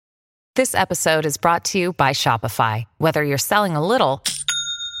This episode is brought to you by Shopify. Whether you're selling a little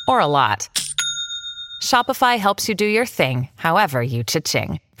or a lot, Shopify helps you do your thing, however you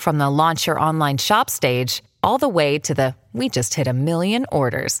cha-ching. From the launch your online shop stage, all the way to the we just hit 1 million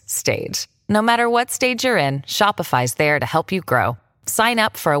orders stage. No matter what stage you're in, Shopify's there to help you grow. Sign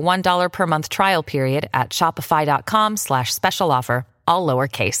up for a $1 per month trial period at shopify.com/special offer, all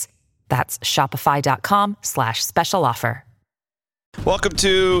lowercase. That's shopify.com/special offer. Welcome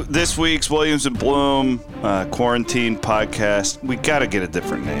to this week's Williams and Bloom quarantine podcast. We got to get a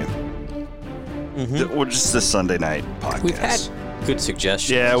different name. We're just the Sunday night podcast. We've had good suggestions.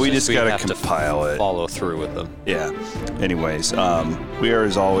 Yeah, we just got to compile it. Follow through with them. Yeah. Anyways, we are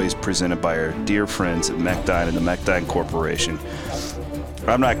as always presented by our dear friends at Mechdyne and the Mechdyne Corporation.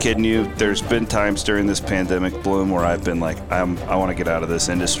 I'm not kidding you. There's been times during this pandemic, Bloom, where I've been like, I want to get out of this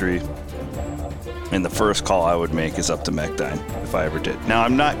industry. And the first call I would make is up to Mechdyne if I ever did. Now,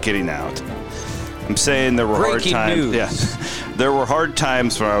 I'm not getting out. I'm saying there were Breaking hard times. news. Yeah, there were hard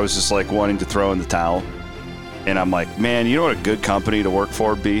times where I was just like wanting to throw in the towel. And I'm like, man, you know what a good company to work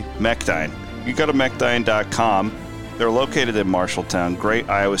for would be? Mechdyne. You go to mechdyne.com. They're located in Marshalltown. Great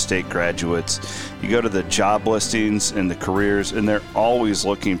Iowa State graduates. You go to the job listings and the careers, and they're always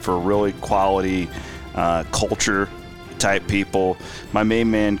looking for really quality culture type people. My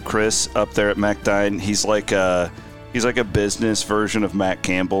main man Chris up there at Mechdyne, he's like a business version of Matt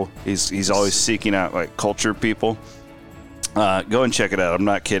Campbell. He's always seeking out like culture people. Go and check it out. I'm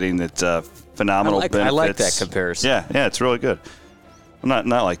not kidding. It's phenomenal benefits. I like that comparison. Yeah, it's really good. I'm not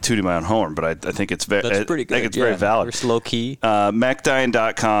like tooting my own horn, but I think it's very That's pretty good. I think it's very valid. It's low key.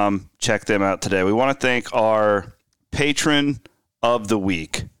 Mechdyne.com. Check them out today. We want to thank our patron of the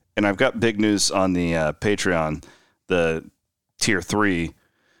week, and I've got big news on the Patreon. The tier 3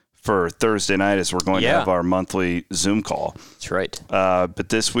 for Thursday night is we're going to have our monthly Zoom call. That's right. But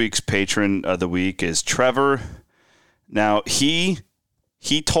this week's patron of the week is Trevor. Now, he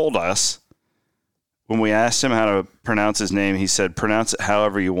told us when we asked him how to pronounce his name, he said, pronounce it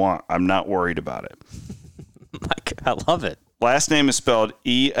however you want. I'm not worried about it. I love it. Last name is spelled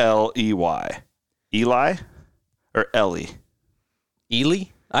E-L-E-Y. Eli or Ellie? Ely?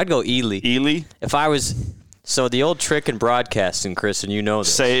 I'd go Ely. Ely? If I was... So the old trick in broadcasting, Chris, and you know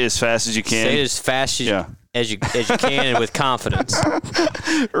this. Say it as fast as you can. Say it as fast as you can and with confidence.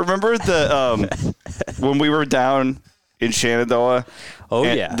 Remember the when we were down in Shenandoah? Oh,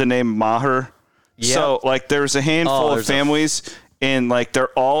 yeah. The name Maher? Yeah. So, like, there's a handful of families, and, like, they're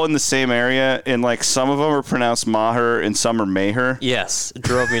all in the same area, and, like, some of them are pronounced Maher and some are Maher. Yes. It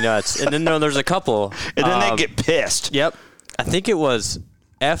drove me nuts. And then there's a couple. And then they get pissed. Yep. I think it was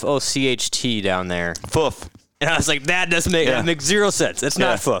F-O-C-H-T down there. Foof. And I was like, that makes zero sense. That's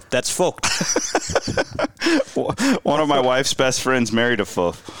not Foof. That's Folk. One of my wife's best friends married a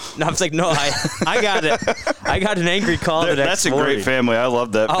Foof. And I was like, no, I got it. I got an angry call the next That's a morning. great family. I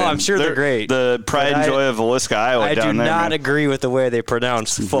love that family. I'm sure they're great. The pride and joy of Villisca, Iowa down there. I do not agree with the way they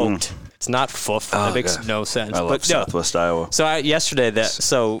pronounce Folk. It's not Foof. That makes no sense. I love Southwest Iowa. So yesterday,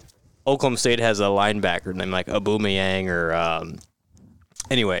 Oklahoma State has a linebacker named like Aubameyang or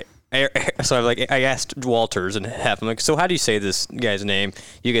anyway. So I asked Walters and Hef, I'm like, so how do you say this guy's name?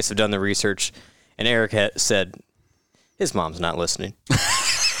 You guys have done the research. And Eric said, his mom's not listening.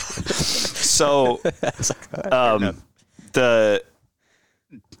 So,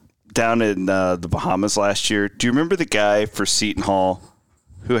 down in the Bahamas last year, do you remember the guy for Seton Hall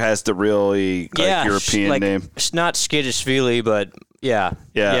who has the really European name? Not Skidishvili, but yeah.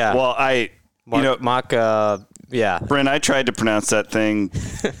 Well, Brent, I tried to pronounce that thing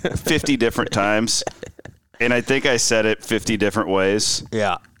 50 different times, and I think I said it 50 different ways.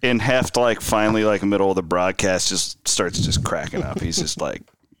 Yeah. And Heft, finally, middle of the broadcast, just starts cracking up. He's just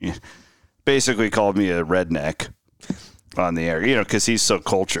basically called me a redneck on the air, because he's so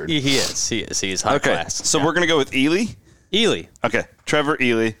cultured. He is. He's high class. So we're going to go with Ely? Ely. Okay. Trevor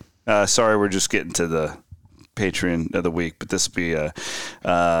Ely. Sorry, we're just getting to the Patreon of the week, but this will be a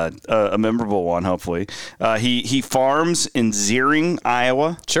memorable one, hopefully. He farms in Zeering,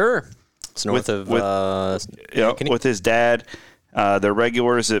 Iowa. Sure. It's north with his dad. They're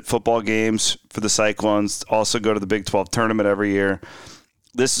regulars at football games for the Cyclones. Also go to the Big 12 tournament every year.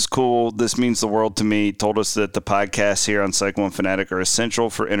 This is cool. This means the world to me. Told us that the podcasts here on Cyclone Fanatic are essential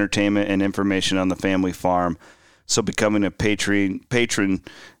for entertainment and information on the family farm. So becoming a patron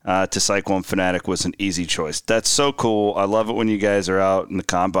to Cyclone Fanatic was an easy choice. That's so cool. I love it when you guys are out in the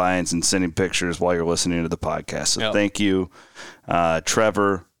combines and sending pictures while you're listening to the podcast. So Thank you,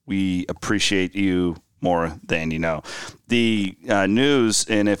 Trevor. We appreciate you more than you know. The news,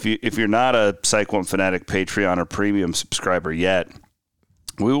 and if you're not a Cyclone Fanatic Patreon or premium subscriber yet,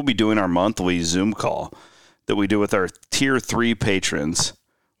 we will be doing our monthly Zoom call that we do with our Tier 3 patrons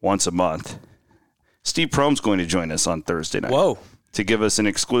once a month. Steve Prohm's going to join us on Thursday night. Whoa. To give us an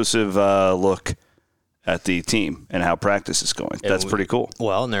exclusive look at the team and how practice is going. That's pretty cool.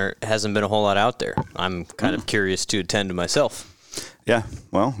 Well, and there hasn't been a whole lot out there. I'm kind of curious to attend to myself. Yeah,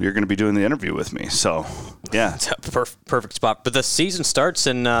 well, you're going to be doing the interview with me, so yeah. It's a perfect spot. But the season starts,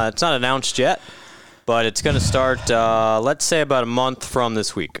 and it's not announced yet, but it's going to start, let's say, about a month from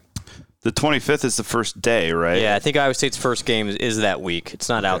this week. The 25th is the first day, right? Yeah, I think Iowa State's first game is that week. It's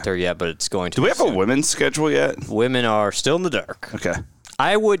not out there yet, but it's going to. Do we have soon. a women's schedule yet? Women are still in the dark. Okay.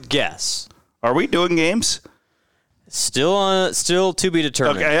 I would guess. Are we doing games? Still to be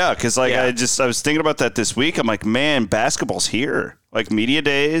determined. Okay, yeah, because I was thinking about that this week. I'm like, man, basketball's here. Like media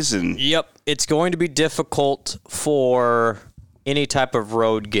days and. Yep, it's going to be difficult for any type of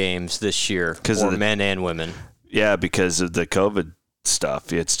road games this year for men and women. Yeah, because of the COVID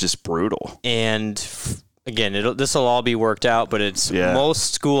stuff. It's just brutal. And again, this will all be worked out, but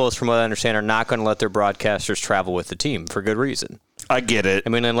most schools, from what I understand, are not going to let their broadcasters travel with the team for good reason. I get it. I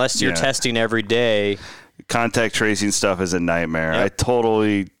mean, unless you're testing every day. Contact tracing stuff is a nightmare.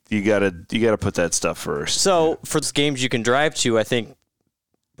 Yep. You gotta put that stuff first. So for the games you can drive to, I think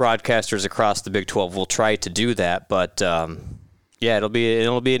broadcasters across the Big 12 will try to do that. But it'll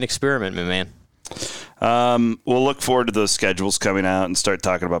be an experiment, my man. We'll look forward to those schedules coming out and start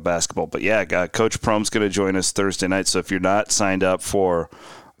talking about basketball. But yeah, Coach Prohm's going to join us Thursday night. So if you're not signed up for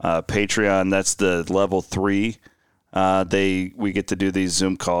Patreon, that's the level 3. We get to do these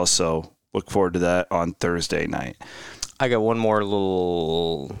Zoom calls. So look forward to that on Thursday night. I got one more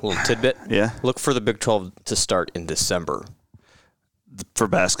little tidbit. Yeah. Look for the Big 12 to start in December. For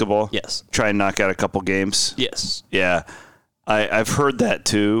basketball? Yes. Try and knock out a couple games? Yes. Yeah. I've heard that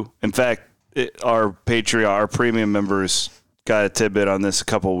too. In fact, our Patreon, our premium members got a tidbit on this a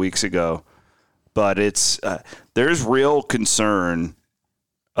couple of weeks ago. But there's real concern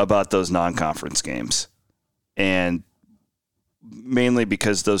about those non-conference games. And mainly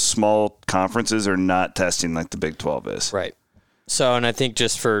because those small conferences are not testing like the Big 12 is. Right. So, and I think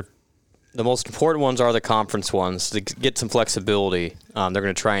just for the most important ones are the conference ones. To get some flexibility, they're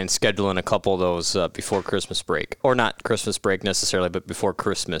going to try and schedule in a couple of those before Christmas break. Or not Christmas break necessarily, but before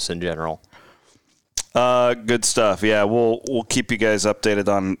Christmas in general. Good stuff. Yeah, we'll keep you guys updated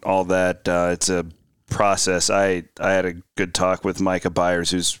on all that. It's a process. I had a good talk with Micah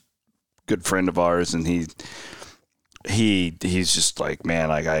Byers, who's a good friend of ours, and he's just like, man,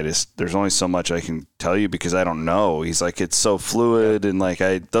 like there's only so much I can tell you because I don't know. He's like, it's so fluid, and like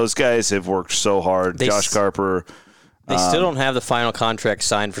those guys have worked so hard. Josh Carper. They still don't have the final contract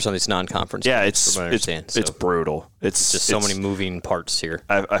signed for some of these non-conference. Yeah, games, it's brutal. It's just so many moving parts here.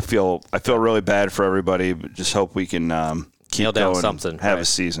 I feel really bad for everybody, but just hope we can keep nail down going something. And have a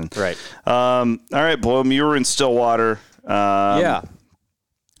season. Right. All right, Bloom, you were in Stillwater. Yeah.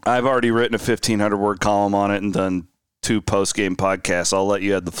 I've already written a 1,500-word column on it and done 2 post-game podcasts. I'll let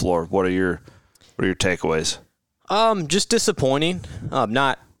you have the floor. What are your takeaways? Just disappointing.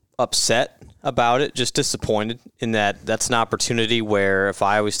 Not upset about it, just disappointed in that's an opportunity where if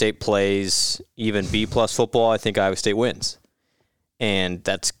Iowa State plays even B+ football, I think Iowa State wins. And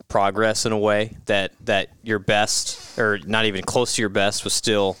that's progress in a way that your best, or not even close to your best, was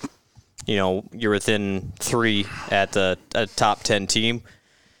still, you're within 3 at a top 10 team.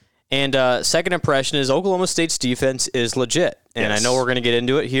 And second impression is Oklahoma State's defense is legit. And yes. I know we're going to get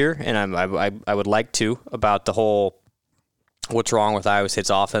into it here, and I would like to, about the whole what's wrong with Iowa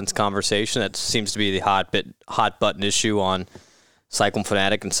State's offense conversation. That seems to be the hot button issue on Cyclone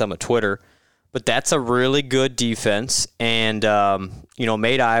Fanatic and some of Twitter. But that's a really good defense, and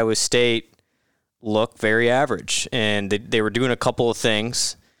made Iowa State look very average. And they were doing a couple of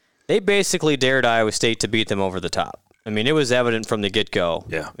things. They basically dared Iowa State to beat them over the top. I mean, it was evident from the get-go.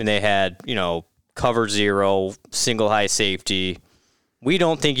 Yeah. And they had, cover 0, single high safety. We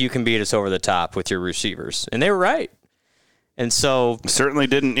don't think you can beat us over the top with your receivers. And they were right. And so certainly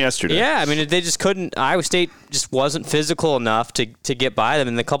didn't yesterday. Yeah, I mean, they just couldn't. Iowa State just wasn't physical enough to get by them.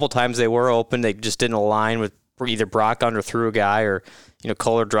 And the couple times they were open, they just didn't align with either Brock underthrew a guy or,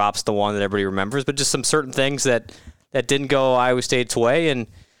 Kohler drops the one that everybody remembers. But just some certain things that didn't go Iowa State's way. And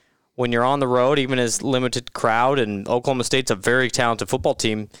when you're on the road, even as limited crowd, and Oklahoma State's a very talented football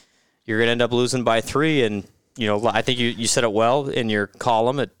team, you're going to end up losing by 3. And, I think you said it well in your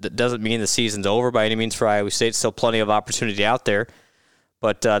column. It doesn't mean the season's over by any means for Iowa State. Still plenty of opportunity out there.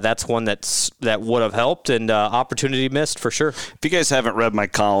 But that's one that would have helped, and opportunity missed for sure. If you guys haven't read my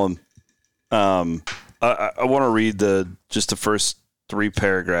column, I want to read just the first 3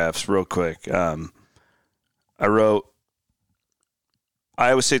 paragraphs real quick. I wrote,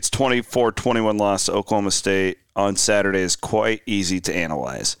 Iowa State's 24-21 loss to Oklahoma State on Saturday is quite easy to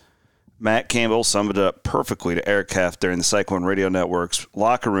analyze. Matt Campbell summed it up perfectly to Eric Heff during the Cyclone Radio Network's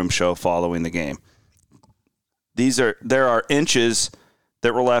locker room show following the game. There are inches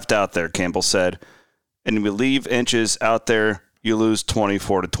that were left out there, Campbell said, and if you leave inches out there, you lose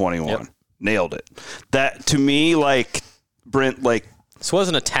 24-21. Yep. Nailed it. That, to me, like, Brent, like... This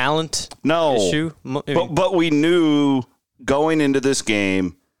wasn't a talent issue? But we knew going into this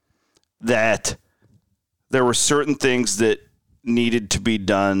game that there were certain things that needed to be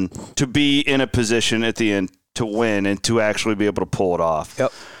done to be in a position at the end to win and to actually be able to pull it off.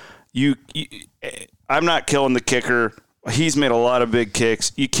 Yep. I'm not killing the kicker. He's made a lot of big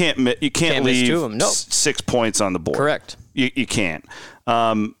kicks. You can't leave 6 points on the board. Correct. You can't.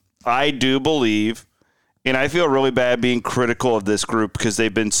 I do believe, and I feel really bad being critical of this group because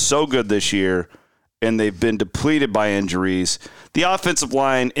they've been so good this year and they've been depleted by injuries. The offensive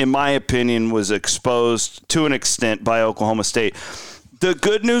line, in my opinion, was exposed to an extent by Oklahoma State. The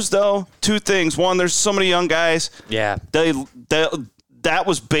good news, though, two things. One, there's so many young guys. Yeah. That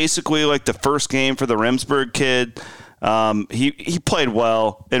was basically like the first game for the Remsburg kid. He played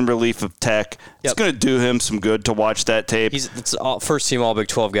well in relief of Tech. It's going to do him some good to watch that tape. It's first team All Big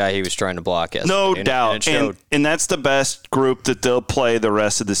 12 guy he was trying to block yesterday. No doubt. And that's the best group that they'll play the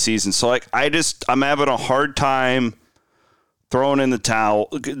rest of the season. So I'm having a hard time throwing in the towel.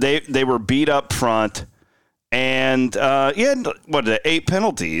 They were beat up front and 8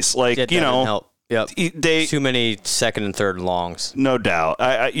 penalties. Help. Yep. They too many second and third longs. No doubt.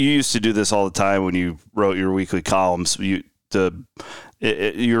 You used to do this all the time when you wrote your weekly columns. You're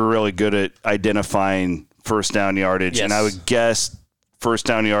really good at identifying first down yardage, yes. And I would guess first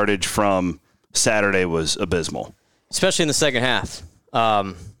down yardage from Saturday was abysmal, especially in the second half.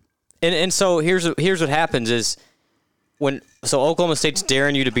 And so here's what happens is Oklahoma State's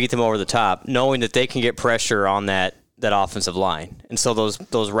daring you to beat them over the top, knowing that they can get pressure on that offensive line. And so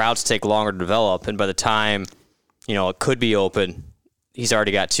those routes take longer to develop, and by the time, it could be open, he's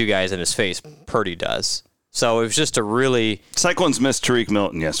already got two guys in his face. Purdy does. So it was just a really... Cyclones missed Tariq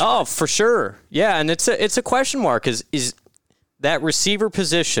Milton yesterday. Oh, for sure. Yeah, and it's a question mark. Is that receiver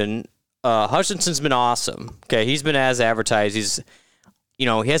position, Hutchinson's been awesome. Okay, he's been as advertised. He's... he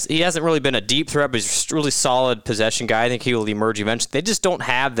hasn't really been a deep threat, but he's a really solid possession guy. I think he will emerge eventually. They just don't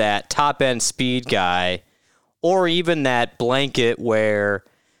have that top-end speed guy or even that blanket where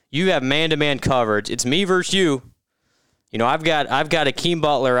you have man-to-man coverage. It's me versus you. I've got Akeem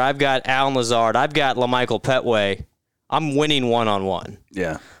Butler. I've got Alan Lazard. I've got LaMichael Petway. I'm winning one-on-one.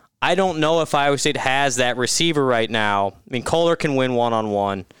 Yeah. I don't know if Iowa State has that receiver right now. I mean, Kohler can win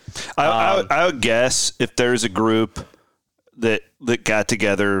one-on-one. I would guess if there's a group that got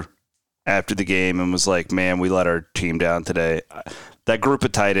together after the game and was like, man, we let our team down today, that group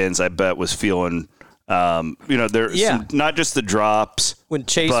of tight ends, I bet, was feeling... not just the drops. When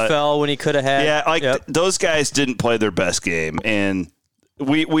Chase fell, when he could have had. Yeah, those guys didn't play their best game. And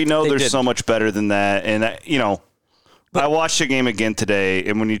we know they're so much better than that. And, I watched the game again today.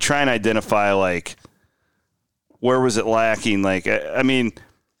 And when you try and identify, where was it lacking?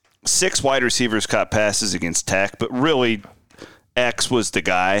 6 wide receivers caught passes against Tech. But really, X was the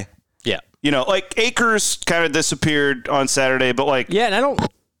guy. Yeah. Akers kind of disappeared on Saturday. But, and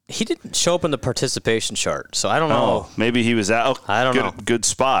he didn't show up in the participation chart, so I don't know. Maybe he was out. I don't know. Good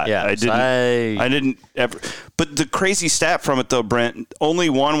spot. Yeah, I didn't ever. But the crazy stat from it, though, Brent, only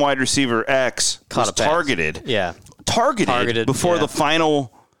one wide receiver X was targeted. Yeah, targeted before the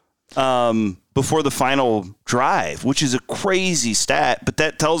final, drive, which is a crazy stat. But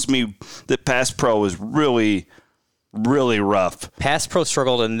that tells me that Pass Pro was really, really rough. Pass Pro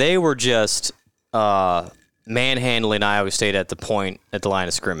struggled, and they were just. Manhandling Iowa State at the line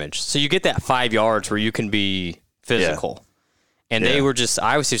of scrimmage. So you get that 5 yards where you can be physical. Yeah. And they were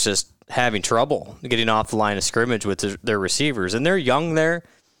Iowa State's just having trouble getting off the line of scrimmage with their receivers. And they're young there.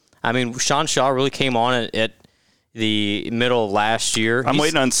 I mean, Sean Shaw really came on at the middle of last year. I'm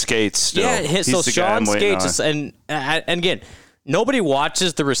waiting on Skates still. Yeah, so Sean Skates, and again, nobody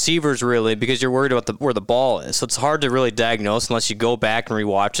watches the receivers really because you're worried about where the ball is. So it's hard to really diagnose unless you go back and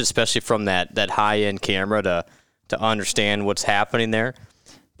rewatch it, especially from that high-end camera to understand what's happening there.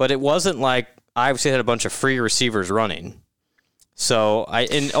 But it wasn't like Iowa State had a bunch of free receivers running. So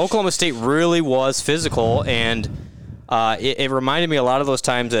Oklahoma State really was physical, and it reminded me a lot of those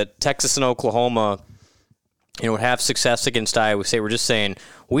times that Texas and Oklahoma would have success against Iowa State. We're just saying,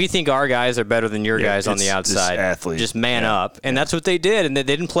 we think our guys are better than your guys on the outside. Just man up. And that's what they did. And they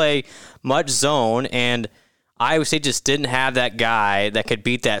didn't play much zone. And Iowa State just didn't have that guy that could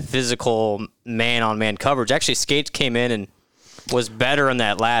beat that physical man-on-man coverage. Actually, Skates came in and was better on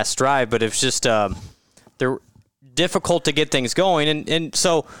that last drive, but it's just they're difficult to get things going. And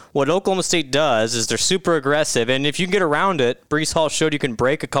so what Oklahoma State does is they're super aggressive, and if you can get around it, Breece Hall showed you can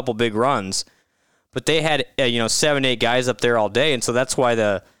break a couple big runs. But they had 7-8 guys up there all day, and so that's why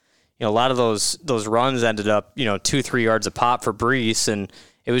a lot of those runs ended up 2-3 yards a pop for Breece, and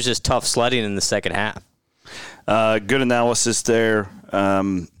it was just tough sledding in the second half. Good analysis there.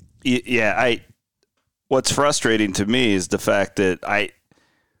 What's frustrating to me is the fact that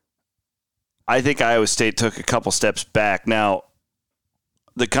I think Iowa State took a couple steps back. Now,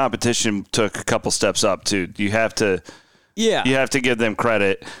 the competition took a couple steps up too. You have to give them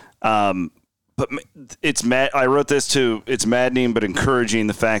credit. But it's I wrote this too. It's maddening but encouraging,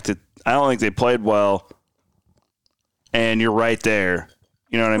 the fact that I don't think they played well, and you're right there.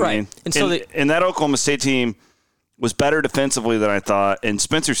 You know what I mean? And so and that Oklahoma State team was better defensively than I thought, and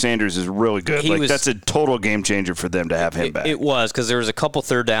Spencer Sanders is really good. That's a total game changer for them to have him back. It was, because there was a couple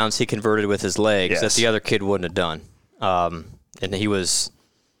third downs he converted with his legs that the other kid wouldn't have done. And he was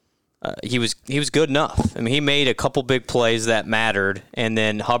good enough. I mean, he made a couple big plays that mattered, and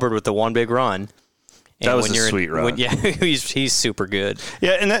then Hubbard with the one big run. And that was a sweet run. He's super good.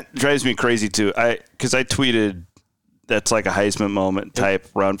 Yeah, and that drives me crazy too. Because I tweeted that's like a Heisman moment type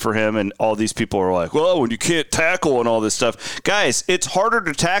run for him, and all these people are like, well, when you can't tackle and all this stuff. Guys, it's harder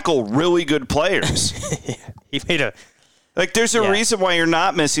to tackle really good players. He made there's a reason why you're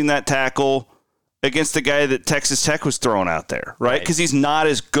not missing that tackle against the guy that Texas Tech was throwing out there, right? Because he's not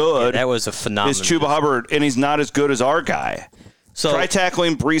as good. That was a phenomenal. As Chuba Hubbard, and he's not as good as our guy. So try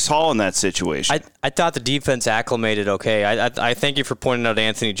tackling Breece Hall in that situation. I thought the defense acclimated okay. I thank you for pointing out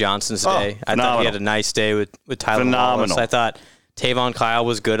Anthony Johnson's day. I thought he had a nice day with Tyler Wallace. I thought Tavon Kyle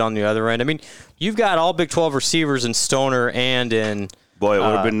was good on the other end. I mean, you've got all Big 12 receivers in Stoner and in Boy, it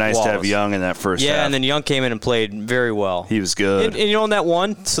would have been nice Wallace. To have Young in that first half. Yeah, and then Young came in and played very well. He was good. And in that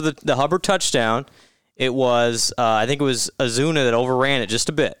one, so the Hubbard touchdown, it was I think it was Azuna that overran it just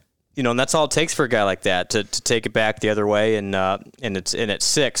a bit. And that's all it takes for a guy like that to take it back the other way, and it's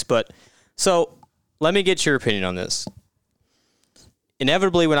 6. But so let me get your opinion on this.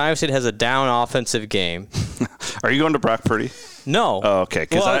 Inevitably, when Iowa State has a down offensive game, are you going to Brock Purdy? No. Oh, okay.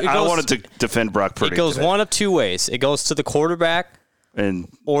 Because I wanted to defend Brock Purdy. It goes today. one of two ways. It goes to the quarterback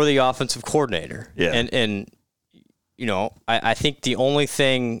or the offensive coordinator. Yeah. And I think the only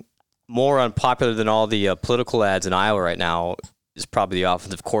thing more unpopular than all the political ads in Iowa right now is probably the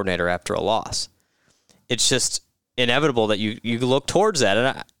offensive coordinator after a loss. It's just inevitable that you look towards that.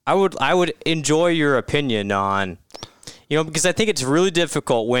 And I would enjoy your opinion on, because I think it's really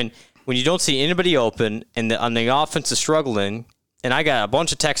difficult when you don't see anybody open and on the offense is struggling. And I got a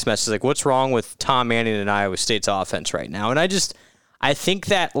bunch of text messages like, what's wrong with Tom Manning and Iowa State's offense right now? And I think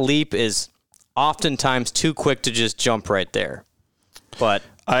that leap is oftentimes too quick to just jump right there. But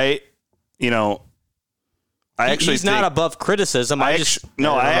he's not above criticism.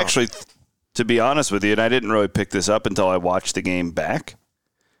 To be honest with you, and I didn't really pick this up until I watched the game back,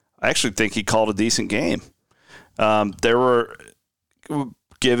 I actually think he called a decent game.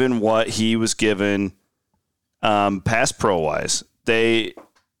 Given what he was given pass pro-wise, he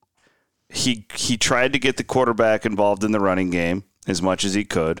tried to get the quarterback involved in the running game as much as he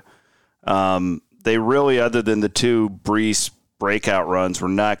could. They really, other than the two Breece breakout runs, were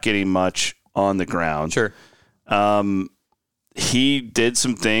not getting much on the ground. Sure. He did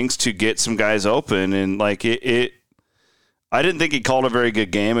some things to get some guys open, and I didn't think he called a very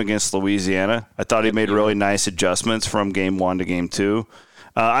good game against Louisiana. I thought he made really nice adjustments from game 1 to game 2.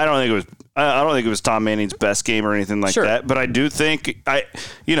 I don't think it was Tom Manning's best game or anything like that, but I do think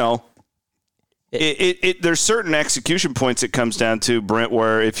there's certain execution points it comes down to, Brent,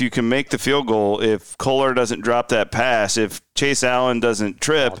 where if you can make the field goal, if Kohler doesn't drop that pass, if Chase Allen doesn't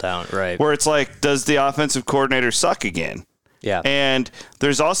trip, where it's like, does the offensive coordinator suck again? Yeah. And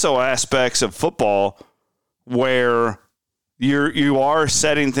there's also aspects of football where you are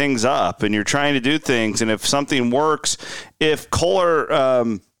setting things up and you're trying to do things, and if something works, if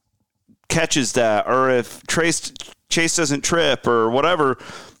Kohler catches that, or if Chase doesn't trip or whatever,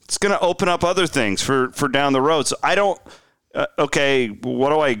 it's going to open up other things for down the road. So I don't. Okay,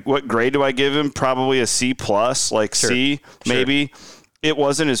 what grade do I give him? Probably a C+, C maybe. Sure. It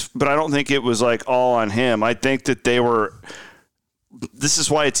wasn't but I don't think it was like all on him. I think that they were. This is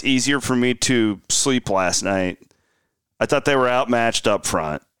why it's easier for me to sleep last night. I thought they were outmatched up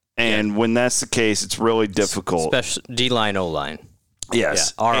front, and when that's the case, it's really difficult. Especially D-line, O-line.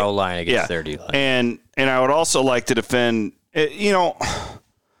 Yes, our O-line against their D-line. And I would also like to defend.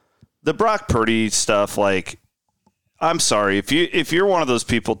 The Brock Purdy stuff. I'm sorry if you're one of those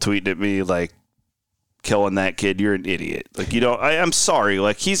people tweeting at me like, killing that kid, you're an idiot. Like, you don't. I'm sorry.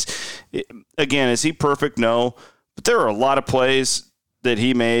 Like, is he perfect? No, but there are a lot of plays that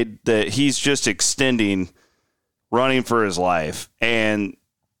he made that he's just extending, running for his life. And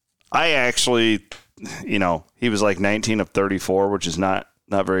I actually, he was like 19 of 34, which is not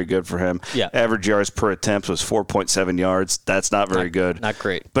very good for him. Yeah. Average yards per attempt was 4.7 yards. That's not very good. Not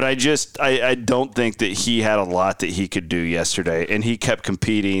great. But I don't think that he had a lot that he could do yesterday, and he kept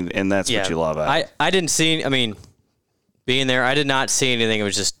competing, and that's what you love at it. I didn't see, being there, I did not see anything. It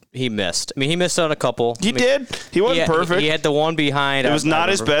was just he missed. He missed on a couple. He did. He wasn't perfect. He had the one behind. It was not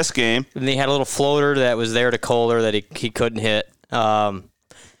his best game. And he had a little floater that was there to Kohler that he couldn't hit.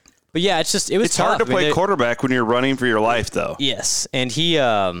 But yeah, it was It's tough. hard to play quarterback when you're running for your life, though. Yes, and he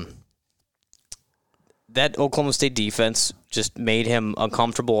that Oklahoma State defense just made him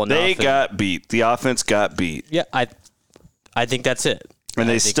uncomfortable enough. They got beat. The offense got beat. Yeah, I think that's it. And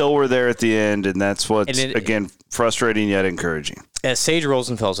they still were there at the end, and that's what's, again, frustrating yet encouraging. As Sage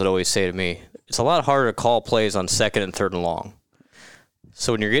Rosenfels would always say to me, it's a lot harder to call plays on 2nd and 3rd and long.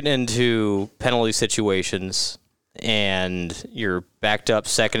 So when you're getting into penalty situations and you're backed up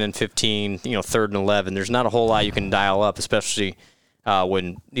 2nd and 15, 3rd and 11, there's not a whole lot you can dial up, especially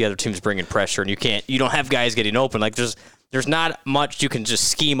when the other team's bringing pressure and you don't have guys getting open. Like there's not much you can just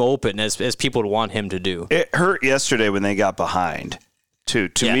scheme open as people would want him to do. It hurt yesterday when they got behind, too.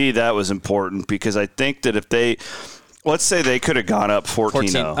 To me, that was important because I think that if let's say they could have gone up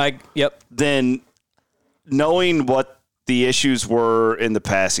 14-0. Yep. Then knowing what the issues were in the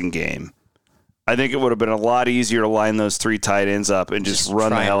passing game, I think it would have been a lot easier to line those 3 tight ends up and just run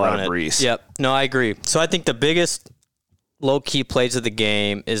the hell out of Brees. Yep. No, I agree. So I think the biggest low-key plays of the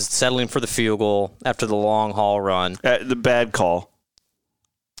game is settling for the field goal after the long haul run. The bad call.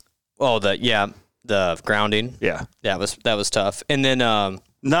 Oh, the grounding. Yeah. That was tough. And then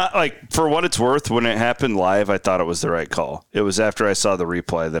not like, for what it's worth, when it happened live, I thought it was the right call. It was after I saw the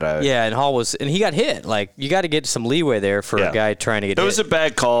replay that and Hall and he got hit. Like, you got to get some leeway there for a guy trying to get hit. It was a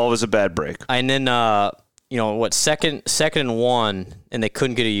bad call. It was a bad break. And then, second and 1, and they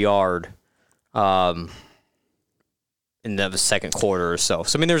couldn't get a yard in the second quarter or so.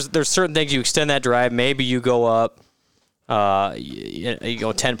 So, there's certain things you extend that drive. Maybe you go up, you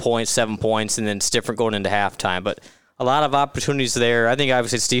go 10 points, 7 points, and then it's different going into halftime. But a lot of opportunities there. I think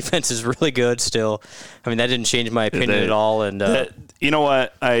obviously its defense is really good still. That didn't change my opinion at all. And you know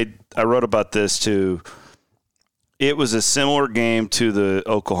what? I wrote about this too. It was a similar game to the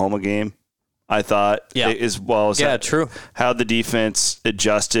Oklahoma game, I thought, as well as true. How the defense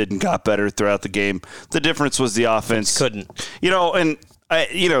adjusted and got better throughout the game. The difference was the offense couldn't. To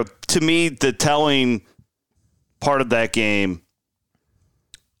me, the telling part of that game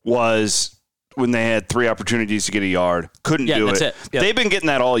was when they had 3 opportunities to get a yard. Couldn't do it. Yep. They've been getting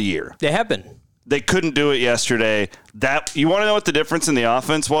that all year. They have been. They couldn't do it yesterday. You want to know what the difference in the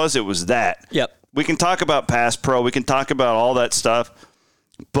offense was? It was that. Yep. We can talk about pass pro. We can talk about all that stuff.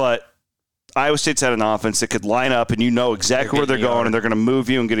 But Iowa State's had an offense that could line up and you know exactly where they're going and they're going to move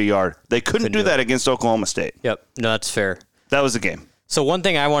you and get a yard. They couldn't do that against Oklahoma State. Yep. No, that's fair. That was the game. So one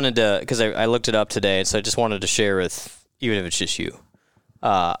thing I wanted to, because I looked it up today, so I just wanted to share with, even if it's just you,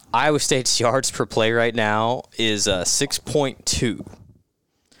 Iowa State's yards per play right now is 6.2,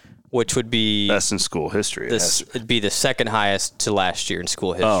 which would be best in school history. It'd be the second highest to last year in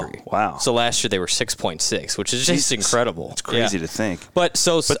school history. Oh, wow. So last year they were 6.6, which is just incredible. It's crazy to think. But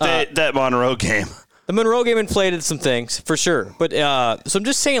that Monroe game. The Monroe game inflated some things, for sure. But so I'm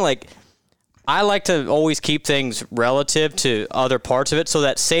just saying, like, I like to always keep things relative to other parts of it. So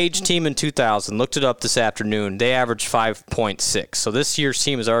that Sage team in 2000, looked it up this afternoon, they averaged 5.6. So this year's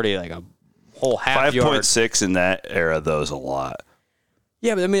team is already like a whole half yard. 5.6 in that era, though, is a lot.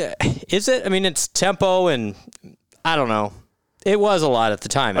 Yeah, but is it? It's tempo and I don't know. It was a lot at the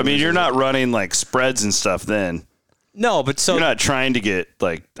time. You're not running like spreads and stuff then. No, but you're not trying to get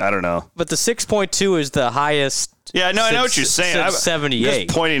like, I don't know. But the 6.2 is the highest. Yeah, I know what you're saying. I'm 78. I'm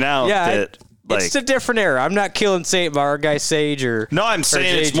just pointing out that. It's a different era. I'm not killing our guy Sage or. No, I'm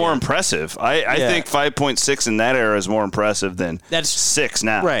saying it's more impressive. I think 5.6 in that era is more impressive than 6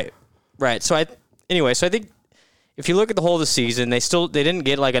 now. Right. So I think if you look at the whole of the season, they didn't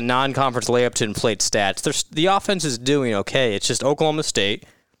get like a non-conference layup to inflate stats. The offense is doing okay. It's just Oklahoma State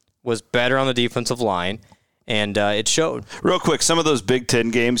was better on the defensive line, and it showed. Real quick, some of those Big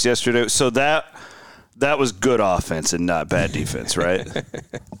Ten games yesterday. So that was good offense and not bad defense, right?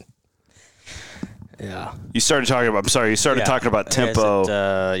 Yeah. You started talking about tempo.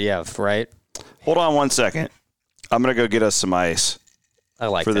 Right. Hold on one second. I'm going to go get us some ice. I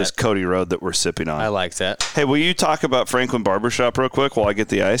like for that. this Cody Road that we're sipping on. I like that. Hey, will you talk about Franklin Barbershop real quick while I get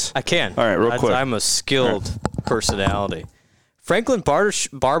the ice? I can. All right, real quick. I'm a skilled personality. Franklin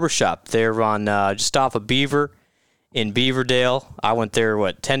Barbershop, they're on just off of Beaver in Beaverdale. I went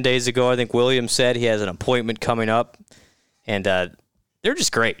there, 10 days ago. I think William said he has an appointment coming up. And they're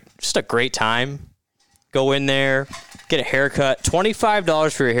just great. Just a great time. Go in there, get a haircut.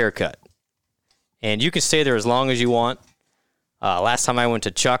 $25 for your haircut. And you can stay there as long as you want. Last time I went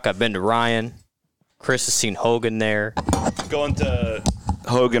to Chuck, I've been to Ryan. Chris has seen Hogan there. Going to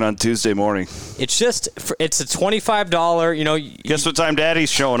Hogan on Tuesday morning. It's a $25, Guess what time Daddy's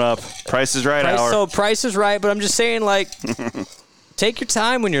showing up? Price is Right hour. So Price is Right, but I'm just saying, take your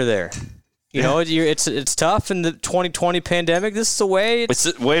time when you're there. It's tough in the 2020 pandemic. This is a way. It's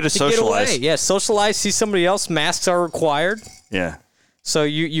a way to socialize. Get away. Yeah, socialize. See somebody else. Masks are required. Yeah. So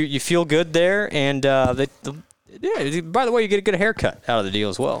you feel good there, and by the way, you get a good haircut out of the deal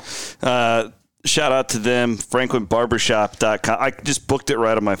as well. Shout out to them, franklinbarbershop.com. I just booked it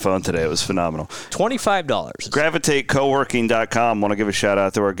right on my phone today. It was phenomenal. $25. GravitateCoworking.com. Want to give a shout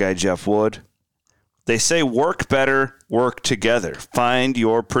out to our guy, Jeff Wood. They say work better, work together. Find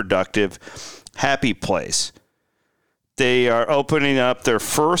your productive, happy place. They are opening up their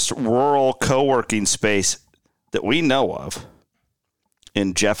first rural co-working space that we know of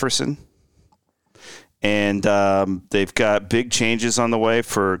in Jefferson. And they've got big changes on the way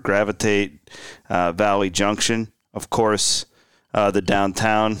for Gravitate Valley Junction. Of course, the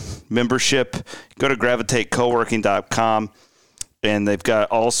downtown membership. Go to gravitatecoworking.com, and they've got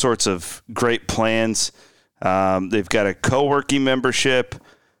all sorts of great plans. They've got a co-working membership,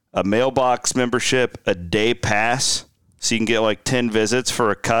 a mailbox membership, a day pass, so you can get 10 visits for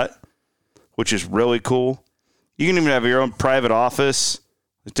a cut, which is really cool. You can even have your own private office.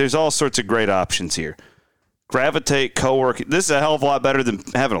 There's all sorts of great options here. Gravitate Co-working. This is a hell of a lot better than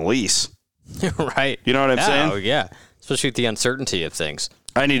having a lease. Right. You know what I'm saying? Oh, yeah. Especially with the uncertainty of things.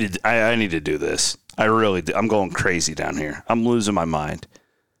 I need to do this. I really do. I'm going crazy down here. I'm losing my mind.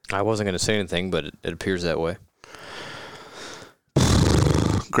 I wasn't going to say anything, but it appears that way.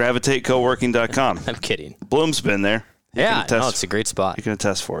 GravitateCoworking.com. I'm kidding. Bloom's been there. It's a great spot. You can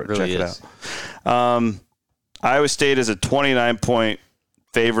attest for it. Really Check it out. Iowa State is a 29-point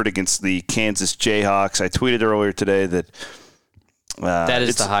favorite against the Kansas Jayhawks. I tweeted earlier today that that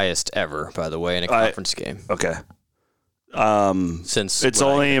is the highest ever, by the way, in a conference game. Okay. Since it's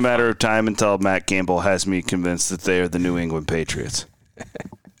only a matter of time until Matt Campbell has me convinced that they are the New England Patriots.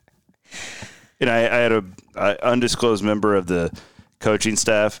 And I had a undisclosed member of the coaching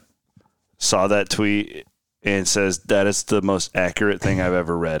staff saw that tweet and says that is the most accurate thing I've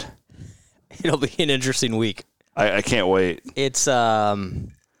ever read. It'll be an interesting week. I can't wait. It's this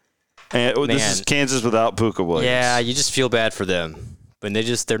is Kansas without Puka Williams. Yeah, you just feel bad for them, but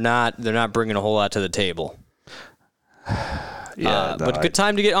they're not bringing a whole lot to the table. Good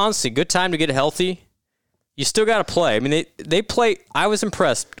time to get healthy. You still got to play. I mean, they play. I was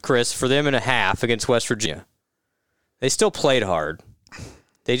impressed, Chris, for them in a half against West Virginia. They still played hard.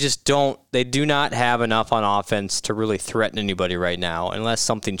 They just don't. They do not have enough on offense to really threaten anybody right now, unless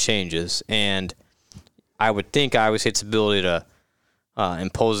something changes. And I would think Iowa State's ability to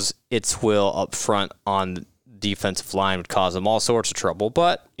impose its will up front on the defensive line would cause them all sorts of trouble.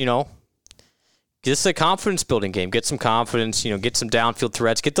 But, this is a confidence-building game. Get some confidence, get some downfield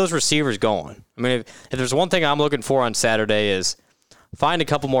threats. Get those receivers going. I mean, if there's one thing I'm looking for on Saturday is find a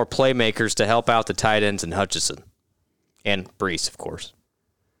couple more playmakers to help out the tight ends and Hutchinson. And Brees, of course.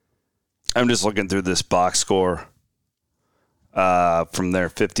 I'm just looking through this box score from their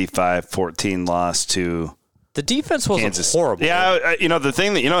 55-14 loss to the defense wasn't Kansas. Horrible. Yeah, the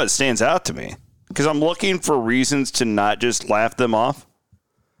thing that it stands out to me because I'm looking for reasons to not just laugh them off.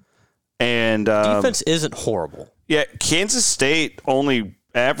 And defense isn't horrible. Yeah, Kansas State only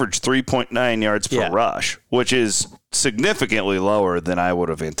averaged 3.9 yards per rush, which is significantly lower than I would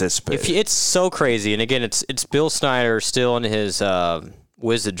have anticipated. It's so crazy, and again, it's Bill Snyder still in his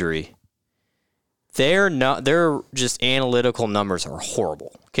wizardry. Their just analytical numbers are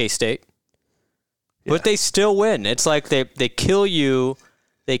horrible. K-State. Yeah. But they still win. It's like they kill you.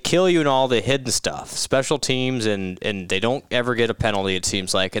 They kill you in all the hidden stuff, special teams, and they don't ever get a penalty, it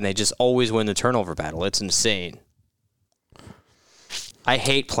seems like, and they just always win the turnover battle. It's insane. I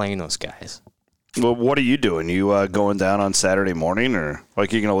hate playing those guys. Well, what are you doing? You going down on Saturday morning, or you're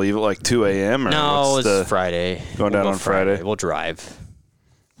going to leave at 2 a.m.? No, it's Friday. Going down on Friday? We'll drive.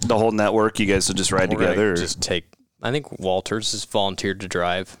 The whole network, you guys will just ride together? I think Walters has volunteered to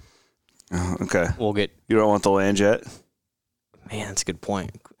drive. Okay. You don't want the land jet? Man, that's a good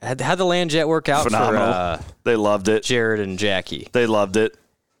point. How'd the land jet work out Phenomenal. for They loved it. Jared and Jackie? They loved it.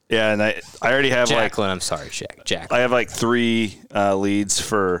 Yeah, and I already have Jacqueline, I'm sorry, Jacqueline. I have 3 leads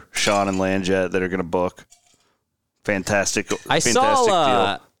for Sean and Landjet that are going to book. Fantastic deal. They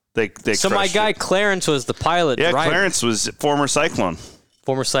so my crushed guy it. Clarence was the pilot. Yeah, driver. Clarence was former Cyclone.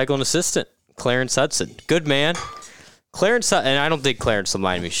 Former Cyclone assistant, Clarence Hudson. Good man. Clarence, and I don't think Clarence will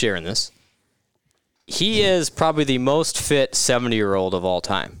mind me sharing this. He is probably the most fit 70-year-old of all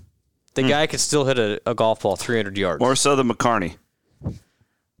time. The guy could still hit a golf ball 300 yards. More so than McCarney.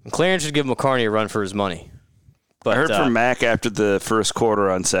 And Clarence should give McCarney a run for his money. But, I heard from Mac after the first quarter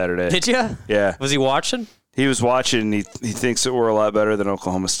on Saturday. Did you? Yeah. Was he watching? He was watching, and he thinks that we're a lot better than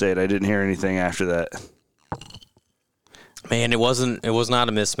Oklahoma State. I didn't hear anything after that. Man, it was not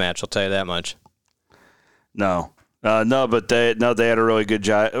a mismatch, I'll tell you that much. No. But they had a really good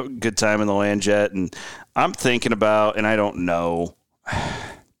time in the land jet, and I'm thinking about, and I don't know.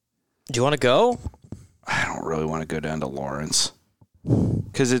 Do you want to go? I don't really want to go down to Lawrence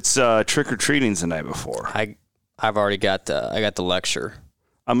because it's trick or treating's the night before. I've already got the lecture.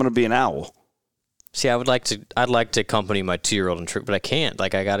 I'm gonna be an owl. See, I'd like to accompany my 2-year-old in trick, but I can't.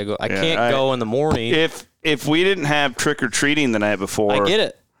 Like I gotta go. I can't go in the morning. If we didn't have trick or treating the night before, I get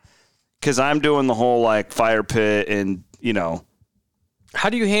it. Because I'm doing the whole fire pit and How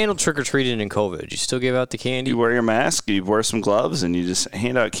do you handle trick or treating in COVID? You still give out the candy? You wear your mask, you wear some gloves, and you just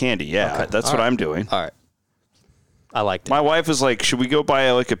hand out candy. Yeah, Okay. That's what I'm doing. All right. I like that. My wife was like, "Should we go buy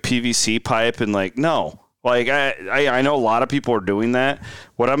a PVC pipe?" And no. I know a lot of people are doing that.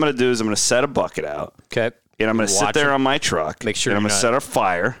 What I'm going to do is I'm going to set a bucket out. Okay. And I'm going to sit there on my truck. Make sure and I'm going to set a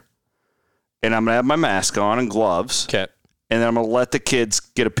fire. And I'm going to have my mask on and gloves. Okay. And then I'm going to let the kids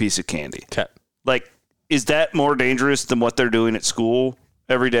get a piece of candy. Okay. Is that more dangerous than what they're doing at school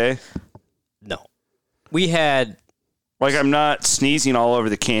every day? No. We had... I'm not sneezing all over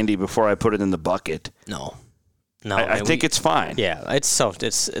the candy before I put it in the bucket. No. I think it's fine. Yeah, it's so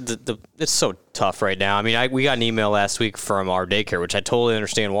tough right now. I mean, we got an email last week from our daycare, which I totally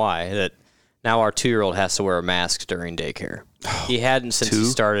understand why, that now our 2-year-old has to wear a mask during daycare. He hadn't since he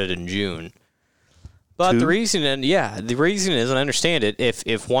started in June. But the reason is, and I understand it,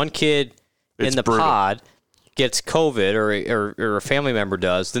 if one kid in the pod gets COVID or a family member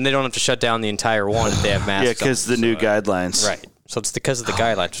does, then they don't have to shut down the entire one if they have masks. Yeah, because the new guidelines. Right. So it's because of the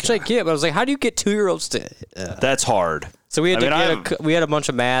guidelines, which I get. But I was like, how do you get 2-year-olds to? That's hard. So we had we had a bunch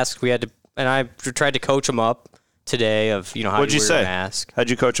of masks. And I tried to coach them up today of how What'd do you you wear say? a mask. How'd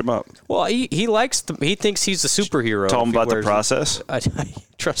you coach him up? Well, he thinks he's a superhero. Tell him about the process. I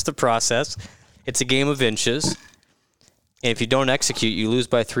trust the process. It's a game of inches, and if you don't execute, you lose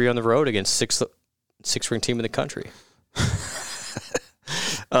by 3 on the road against sixth-ranked team in the country.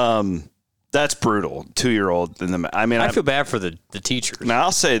 That's brutal. 2-year-old. I feel bad for the teachers. Now,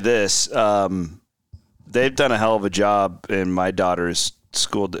 I'll say this. They've done a hell of a job in my daughter's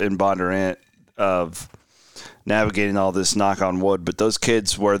school in Bondurant of navigating all this, knock on wood. But those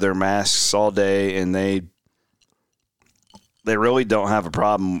kids wear their masks all day, and they really don't have a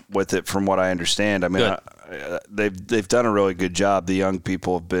problem with it from what I understand. They've done a really good job. The young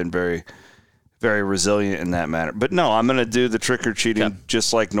people have been very, very resilient in that matter. But no, I'm going to do the trick-or-treating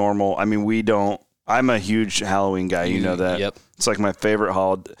just like normal. I'm a huge Halloween guy. You know that. Yep. It's my favorite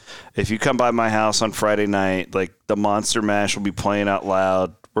holiday. If you come by my house on Friday night, the Monster Mash will be playing out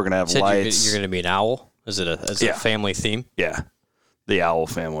loud. We're going to have lights. You're going to be an owl? Is it a family theme? Yeah. The owl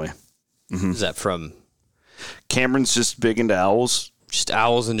family. Mm-hmm. Is that from... Cameron's just big into owls. Just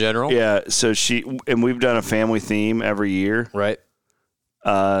owls in general? Yeah. So we've done a family theme every year. Right.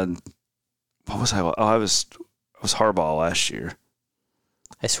 What was I? Oh, I was Harbaugh last year.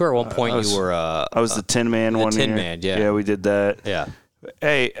 I swear at one point you were... I was the Tin Man one year. Tin Man, yeah. Yeah, we did that. Yeah.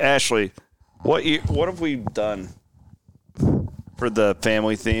 Hey, Ashley, what have we done for the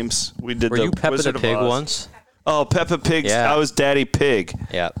family themes? We did. Were the you Peppa Wizard the of Pig Oz. once? Oh, Peppa Pig. Yeah. I was Daddy Pig.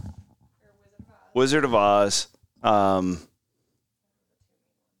 Yeah. Wizard of Oz. Yeah.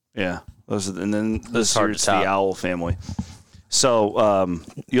 And then this year it's the Owl family. So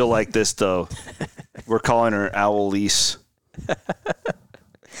you'll like this, though. We're calling her Owlise.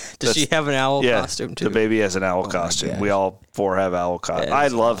 Does she have an owl costume, too? The baby has an owl costume. We all 4 have owl costumes. I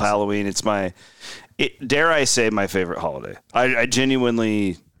love Halloween. It's dare I say, my favorite holiday. I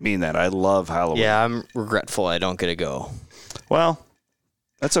genuinely mean that. I love Halloween. Yeah, I'm regretful I don't get to go. Well,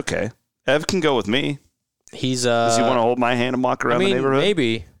 that's okay. Ev can go with me. Does he want to hold my hand and walk around the neighborhood?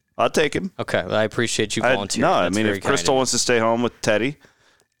 Maybe. I'll take him. Okay, well, I appreciate you volunteering. If Crystal wants to stay home with Teddy,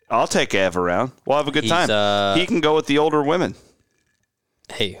 I'll take Ev around. We'll have a good time. He can go with the older women.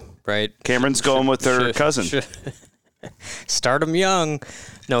 Hey, right? Cameron's going with her cousin. Start him young.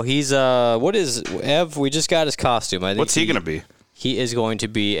 No, he's what is Ev? We just got his costume. I think What's he going to be? He is going to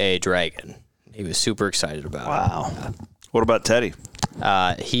be a dragon. He was super excited about it. Wow. What about Teddy?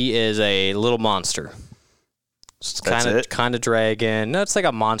 He is a little monster. Kind of dragon. No, it's like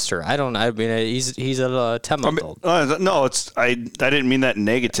a monster. I mean, he's a 10-month-old. No, I didn't mean that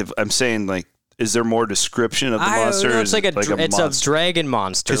negative. I'm saying, like, is there more description of the monster? No, it's a dragon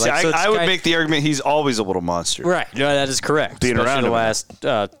monster. I would make the argument he's always a little monster. Right. No, that is correct. Being around the last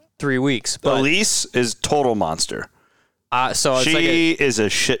 3 weeks. But Elise is total monster. So it's she is a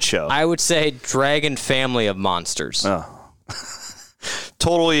shit show. I would say dragon family of monsters. Oh.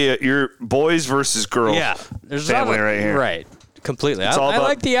 Totally your boys versus girls family right here. Right. Completely. I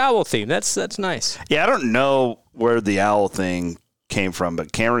like the owl theme. That's nice. Yeah, I don't know where the owl thing came from,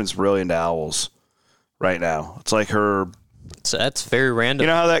 but Cameron's really into owls right now. It's like her. So that's very random. You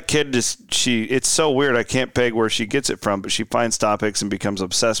know how that kid it's so weird. I can't peg where she gets it from, but she finds topics and becomes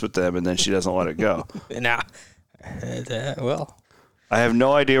obsessed with them, and then she doesn't let it go. Now, well, I have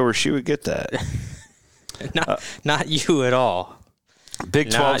no idea where she would get that. Not you at all.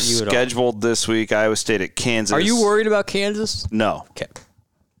 Big 12 scheduled this week. Iowa State at Kansas. Are you worried about Kansas? No. Okay.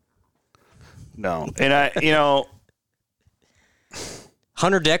 No. And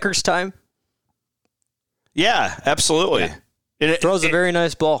Hunter Decker's time? Yeah, absolutely. Yeah. It throws a very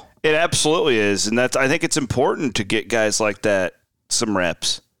nice ball. It absolutely is. And I think it's important to get guys like that some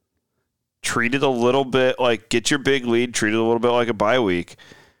reps. Treat it a little bit like, get your big lead, treat it a little bit like a bye week.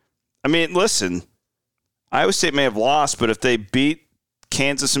 I mean, listen, Iowa State may have lost, but if they beat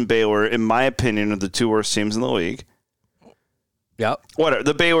Kansas and Baylor, in my opinion, are the two worst teams in the league. Yep. Whatever.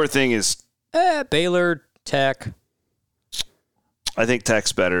 The Baylor thing is... Baylor, Tech. I think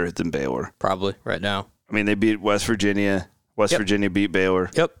Tech's better than Baylor. Probably, right now. I mean, they beat West Virginia. West Virginia beat Baylor.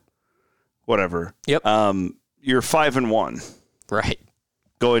 Yep. Whatever. Yep. You're 5-1. Right.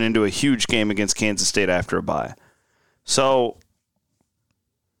 Going into a huge game against Kansas State after a bye. So,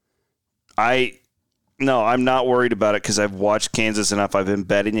 I'm not worried about it because I've watched Kansas enough. I've been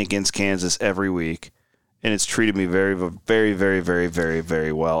betting against Kansas every week, and it's treated me very, very, very, very, very,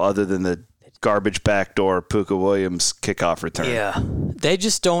 very well, other than the garbage backdoor Puka Williams kickoff return. Yeah. They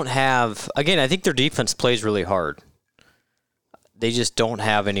just don't have – again, I think their defense plays really hard. They just don't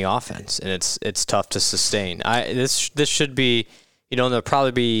have any offense, and it's tough to sustain. This should be – there'll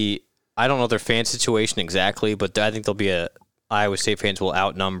probably be – I don't know their fan situation exactly, but I think there'll be Iowa State fans will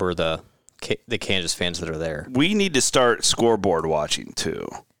outnumber the Kansas fans that are there. We need to start scoreboard watching too.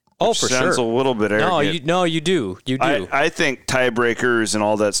 Oh, for sure. Sounds a little bit arrogant. No, you do. You do. I think tiebreakers and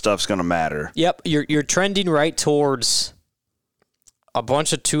all that stuff's going to matter. Yep, you're trending right towards a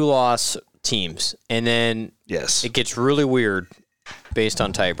bunch of 2-loss teams, and then it gets really weird based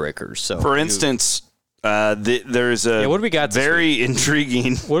on tiebreakers. So, for instance, there's a what do we got very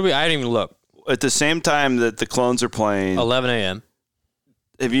intriguing. I didn't even look. At the same time that the Clones are playing, 11 a.m.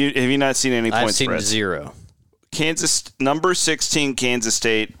 Have you not seen any points? I've seen spreads? 0. Kansas, number 16, Kansas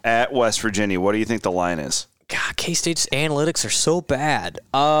State at West Virginia. What do you think the line is? God, K-State's analytics are so bad.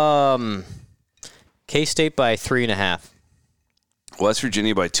 K-State by 3.5. West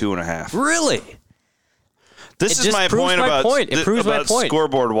Virginia by 2.5. Really? This is my point about it proves my point.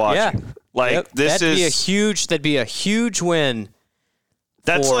 Scoreboard watching. Yeah. That'd be a huge win.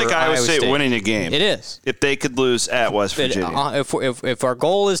 That's like Iowa State winning a game. It is. If they could lose at West Virginia. If our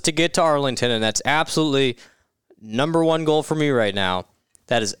goal is to get to Arlington, and that's absolutely number one goal for me right now,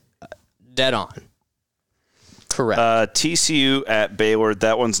 that is dead on. Correct. TCU at Baylor.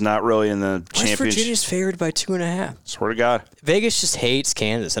 That one's not really in the championship. West Virginia's favored by 2.5. Swear to God. Vegas just hates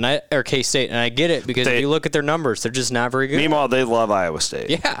Kansas or K-State, and I get it because if you look at their numbers, they're just not very good. Meanwhile, they love Iowa State.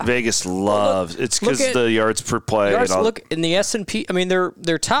 Yeah. Vegas loves. It's because the yards per play. Look in the S&P. I mean,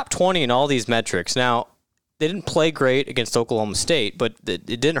 they're top 20 in all these metrics. Now, they didn't play great against Oklahoma State, but it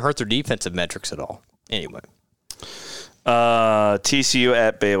didn't hurt their defensive metrics at all. Anyway. TCU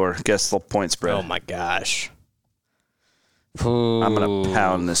at Baylor. Guess the point spread. Oh my gosh. Ooh. I'm going to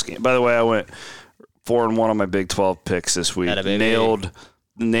pound this game. By the way, I went 4-1 on my Big 12 picks this week. Nailed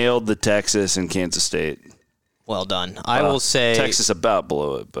the Texas and Kansas State. Well done. I will say Texas about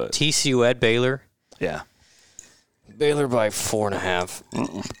below it, but TCU at Baylor. Yeah. Baylor by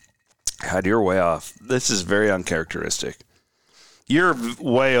 4.5. God, you're way off. This is very uncharacteristic. You're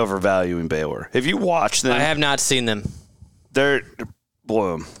way overvaluing Baylor. Have you watched them? I have not seen them. They're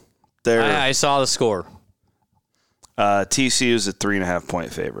bloom. I saw the score. TCU is a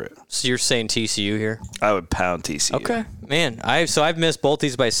 3.5-point favorite. So you're saying TCU here? I would pound TCU. Okay, man. I've missed both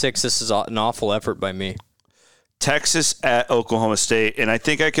these by 6. This is an awful effort by me. Texas at Oklahoma State, and I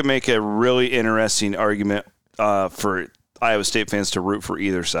think I could make a really interesting argument for Iowa State fans to root for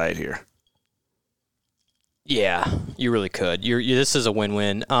either side here. Yeah, you really could. This is a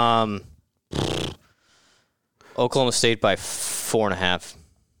win-win. Oklahoma State by 4.5.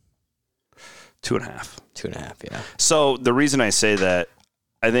 2.5. 2.5, yeah. So the reason I say that,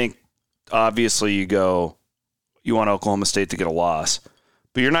 I think obviously you want Oklahoma State to get a loss,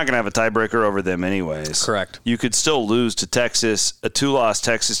 but you're not going to have a tiebreaker over them anyways. Correct. You could still lose to Texas, a 2-loss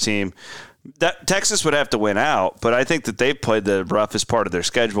Texas team. That Texas would have to win out, but I think that they've played the roughest part of their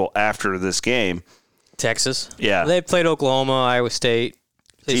schedule after this game. Texas? Yeah. They played Oklahoma, Iowa State.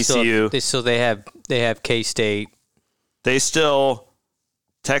 TCU. They have K-State.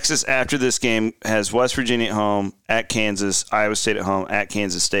 Texas after this game has West Virginia at home, at Kansas, Iowa State at home, at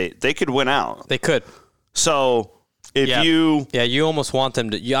Kansas State. They could win out. They could. So you almost want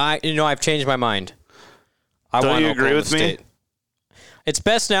them to. Yeah, I've changed my mind. Don't you agree with me? It's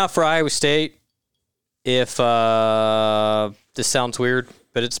best now for Iowa State. If this sounds weird,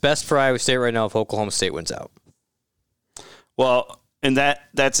 but it's best for Iowa State right now if Oklahoma State wins out. Well, and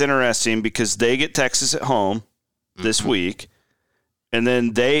that's interesting because they get Texas at home this week, and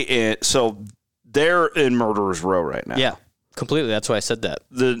then they're in murderer's row right now. Yeah, completely. That's why I said that.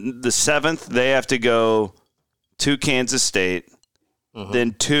 The 7th, they have to go to Kansas State,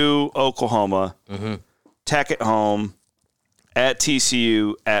 then to Oklahoma, Tech at home, at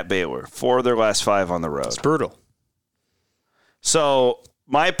TCU, at Baylor. 4 of their last 5 on the road. It's brutal. So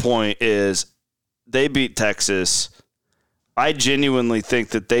my point is they beat Texas. I genuinely think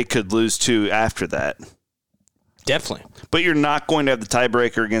that they could lose 2 after that. Definitely. But you're not going to have the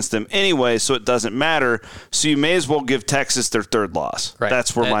tiebreaker against them anyway, so it doesn't matter. So you may as well give Texas their 3rd loss. Right.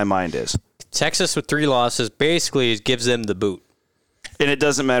 That's where my mind is. Texas with 3 losses basically gives them the boot. And it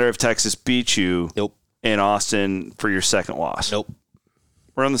doesn't matter if Texas beats you Nope. in Austin for your 2nd loss. Nope.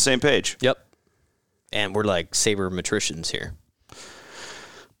 We're on the same page. Yep. And we're like sabermetricians here.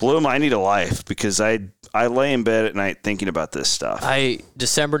 Bloom, I need a life because I lay in bed at night thinking about this stuff.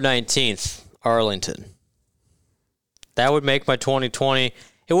 December 19th, Arlington. That would make my 2020.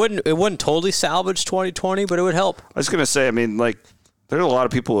 It wouldn't totally salvage 2020, but it would help. I was going to say, there's a lot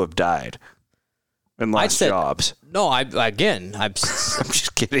of people who have died and lost jobs. No, I'm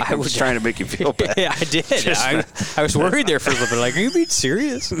just kidding. I was trying to make you feel bad. Yeah, I did. I was worried there for a little bit. Like, are you being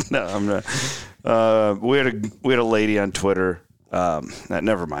serious? No, I'm not. We had a lady on Twitter.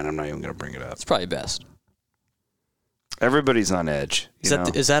 Never mind. I'm not even going to bring it up. It's probably best. Everybody's on edge.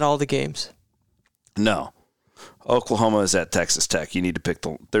 Is that all the games? No. Oklahoma is at Texas Tech. You need to pick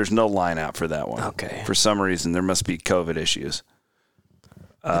there's no line out for that one. Okay. For some reason, there must be COVID issues.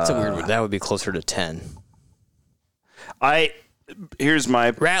 That's a weird one. That would be closer to 10. Here's my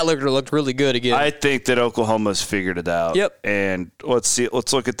Rattler looked really good again. I think that Oklahoma's figured it out. Yep. And let's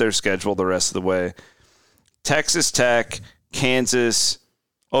look at their schedule the rest of the way. Texas Tech, Kansas,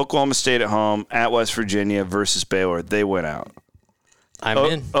 Oklahoma State at home, at West Virginia versus Baylor. They went out. I'm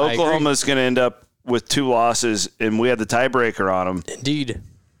in. Oklahoma's going to end up with 2 losses, and we had the tiebreaker on them. Indeed.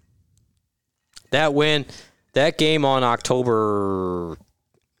 That game on October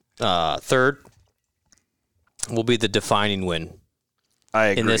 3rd will be the defining win. I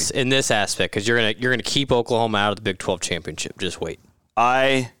agree. In this aspect, because you're gonna keep Oklahoma out of the Big 12 championship. Just wait.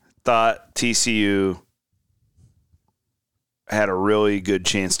 I thought TCU had a really good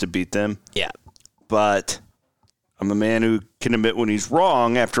chance to beat them. Yeah. But I'm a man who can admit when he's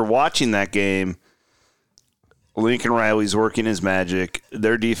wrong. After watching that game, Lincoln Riley's working his magic.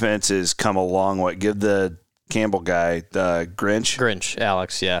 Their defense has come a long way. Give the Campbell guy, Grinch,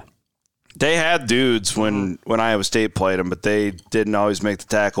 Alex, yeah. They had dudes when Iowa State played them, but they didn't always make the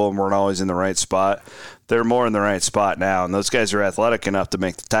tackle and weren't always in the right spot. They're more in the right spot now, and those guys are athletic enough to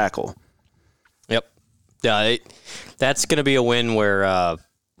make the tackle. Yep. Yeah, that's going to be a win where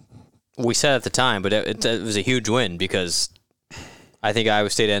we said at the time, but it was a huge win because I think Iowa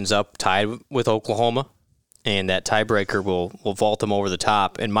State ends up tied with Oklahoma, and that tiebreaker will vault them over the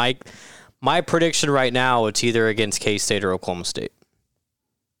top. And my prediction right now, it's either against K-State or Oklahoma State.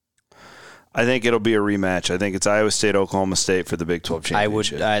 I think it'll be a rematch. I think it's Iowa State, Oklahoma State for the Big 12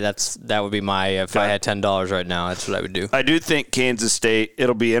 championship. That would be my, if I had $10 right now, that's what I would do. I do think Kansas State,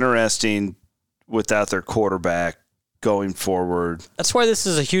 it'll be interesting without their quarterback going forward. That's why this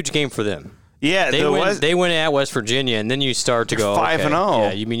is a huge game for them. Yeah, they win at West Virginia, and then you start to go 5-0.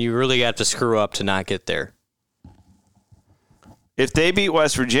 Yeah, you really have to screw up to not get there. If they beat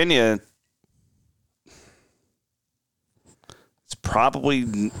West Virginia, it's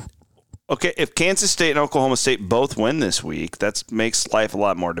probably okay. If Kansas State and Oklahoma State both win this week, that makes life a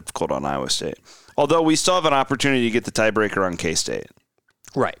lot more difficult on Iowa State. Although we still have an opportunity to get the tiebreaker on K-State.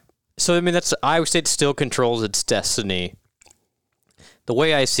 Right. So, I mean, that's Iowa State still controls its destiny. The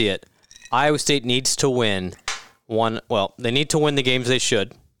way I see it, Iowa State needs to win they need to win the games they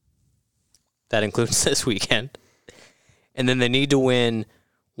should. That includes this weekend. And then they need to win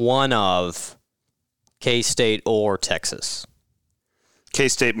one of K-State or Texas.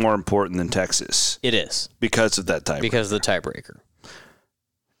 K-State more important than Texas. It is. Because of that tiebreaker. Because of the tiebreaker.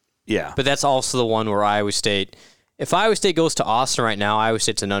 Yeah. But that's also the one where Iowa State, if Iowa State goes to Austin right now, Iowa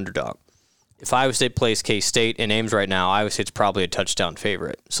State's an underdog. If Iowa State plays K-State in Ames right now, Iowa State's probably a touchdown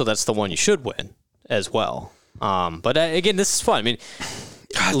favorite. So that's the one you should win as well. But again, this is fun. I mean,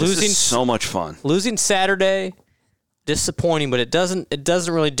 God, losing this is so much fun. Losing Saturday, disappointing, but it doesn't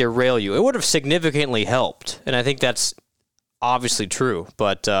really derail you. It would have significantly helped, and I think that's obviously true.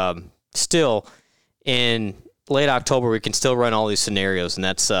 But still, in late October, we can still run all these scenarios, and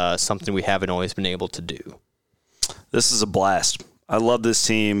that's something we haven't always been able to do. This is a blast. I love this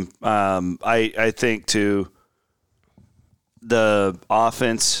team. I think, too, the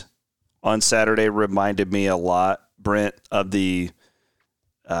offense on Saturday reminded me a lot, Brent, of the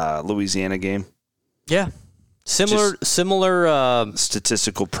Louisiana game. Yeah. Similar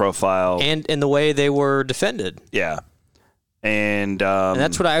statistical profile. And in the way they were defended. Yeah. And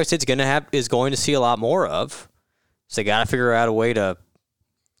that's what Iowa State's is going to see a lot more of. So they got to figure out a way to,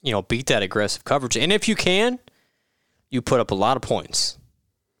 beat that aggressive coverage. And if you can, you put up a lot of points.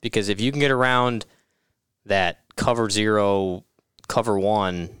 Because if you can get around that cover 0, cover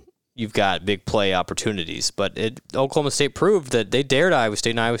 1, you've got big play opportunities. But Oklahoma State proved that they dared Iowa State,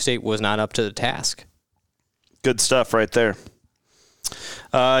 and Iowa State was not up to the task. Good stuff right there.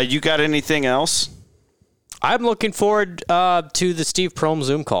 You got anything else? I'm looking forward to the Steve Prohm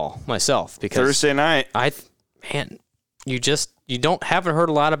Zoom call myself. Because Thursday night. You haven't heard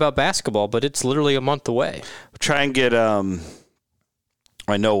a lot about basketball, but it's literally a month away. Try and get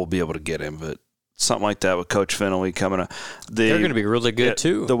I know we'll be able to get him, but something like that with Coach Finley coming up. They're going to be really good,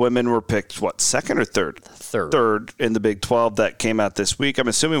 too. The women were picked, second or third? Third in the Big 12. That came out this week. I'm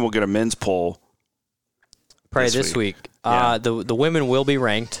assuming we'll get a men's poll. Probably this week. Yeah. The women will be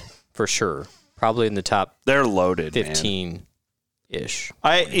ranked for sure. Probably in the top. They're loaded, 15-ish.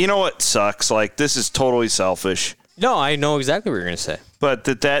 You know what sucks? Like, this is totally selfish. No, I know exactly what you're going to say. But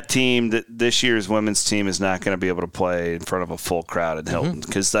that team, that this year's women's team, is not going to be able to play in front of a full crowd at Hilton.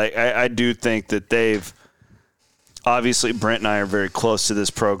 Because I do think that they've obviously, Brent and I are very close to this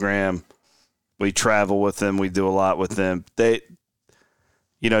program. We travel with them. We do a lot with them.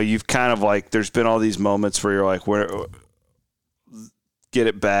 You've kind of like, there's been all these moments where you're like, get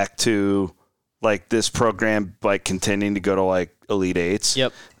it back to like this program, like continuing to go to like Elite Eights.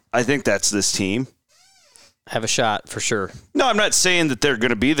 Yep. I think that's this team. Have a shot for sure. No, I'm not saying that they're going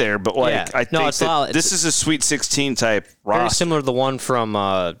to be there, but I think this is a Sweet 16 type roster. Very similar to the one from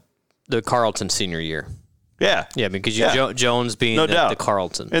the Carleton senior year. Yeah. Yeah, because Jones being the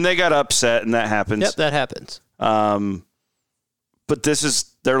Carleton. And they got upset, and that happens. Yep, that happens. But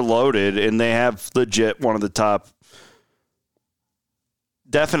they're loaded, and they have legit one of the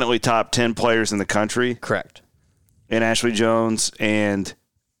definitely top 10 players in the country. Correct. And Ashley Jones, and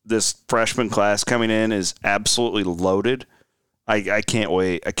this freshman class coming in is absolutely loaded. I can't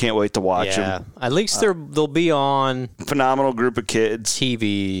wait. I can't wait to watch them. At least they'll be on phenomenal group of kids.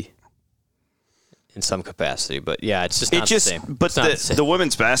 TV in some capacity, but yeah, it's just not the same. But the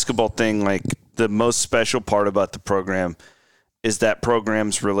women's basketball thing, like the most special part about the program is that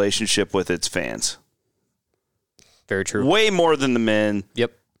program's relationship with its fans. Very true. Way more than the men.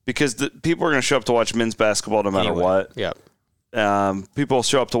 Yep. Because the people are going to show up to watch men's basketball no matter what. Yep. People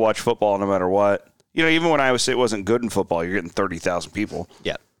show up to watch football no matter what. Even when Iowa State wasn't good in football, you're getting 30,000 people.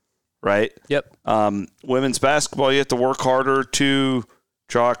 Yep. Right? Yep. Women's basketball, you have to work harder to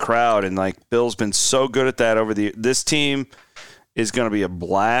draw a crowd, and like Bill's been so good at that this team is going to be a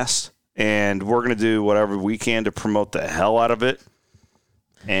blast, and we're going to do whatever we can to promote the hell out of it.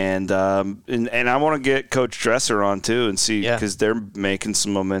 And I want to get Coach Dresser on too and see, because they're making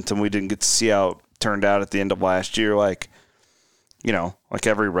some momentum. We didn't get to see how it turned out at the end of last year, like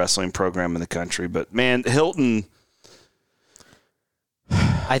every wrestling program in the country. But man, Hilton,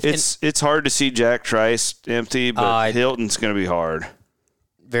 it's hard to see Jack Trice empty, but Hilton's going to be hard.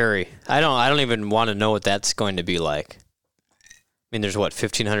 Very. I don't even want to know what that's going to be like. I mean, there's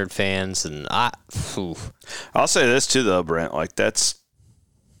 1,500 fans, and I'll say this too, though, Brent. Like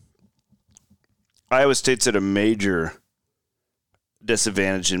Iowa State's at a major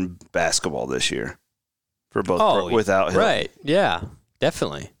disadvantage in basketball this year for both without Hilton. Right? Yeah,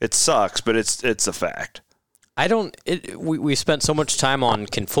 definitely. It sucks, but it's a fact. We spent so much time on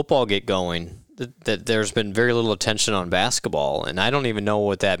can football get going that there's been very little attention on basketball, and I don't even know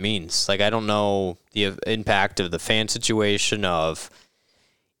what that means. Like, I don't know the impact of the fan situation of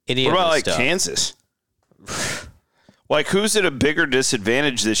any of this about stuff. Kansas? Like, who's at a bigger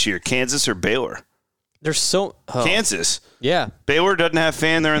disadvantage this year, Kansas or Baylor? There's so Kansas. Yeah, Baylor doesn't have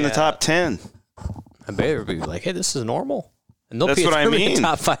fan. They're in the top 10. and Baylor would be like, hey, this is normal. And they'll That's be what I really mean. the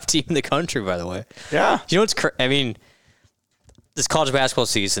top 5 team in the country, by the way. Yeah. You know what's I mean, this college basketball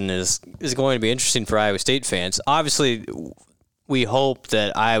season is going to be interesting for Iowa State fans. Obviously, we hope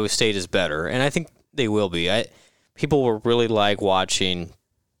that Iowa State is better, and I think they will be. People will really like watching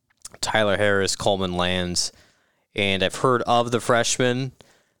Tyler Harris, Coleman Lands, and I've heard of the freshmen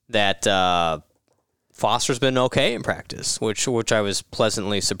that Foster's been okay in practice, which I was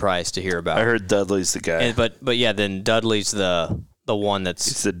pleasantly surprised to hear about. I heard Dudley's the guy. And, but yeah, then Dudley's the one that's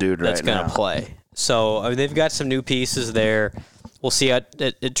He's the dude that's right going now. to play. So I mean, they've got some new pieces there. We'll see how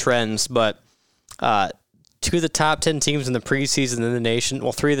it trends, but 2 of the top 10 teams in the preseason in the nation,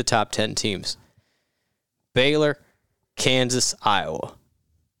 well, 3 of the top 10 teams, Baylor, Kansas, Iowa.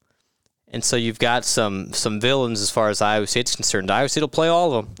 And so you've got some villains as far as Iowa State's concerned. Iowa State will play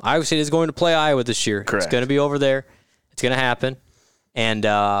all of them. Iowa State is going to play Iowa this year. Correct. It's going to be over there. It's going to happen. And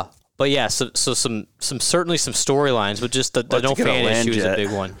but yeah, so some certainly some storylines, but just the no fan issue is a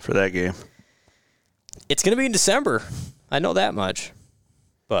big one for that game. It's going to be in December. I know that much,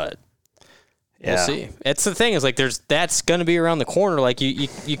 but we'll see. It's the thing is like that's going to be around the corner. Like you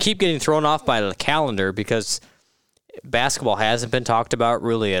keep getting thrown off by the calendar because basketball hasn't been talked about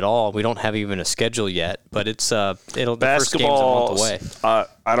really at all. We don't have even a schedule yet, but it's the first game's a month away.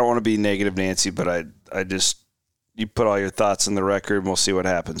 I don't want to be negative, Nancy, but I just you put all your thoughts in the record and we'll see what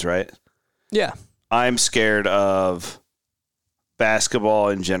happens, right? Yeah. I'm scared of basketball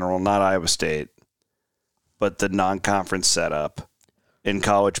in general, not Iowa State, but the non-conference setup in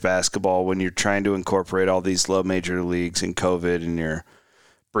college basketball when you're trying to incorporate all these low major leagues and COVID and you're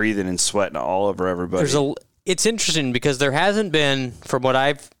breathing and sweating all over everybody. It's interesting because there hasn't been, from what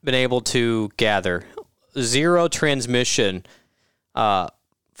I've been able to gather, 0 transmission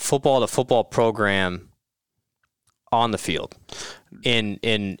football to football program on the field in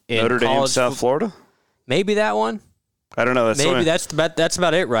Notre Dame, South Florida. Maybe that one. I don't know. That's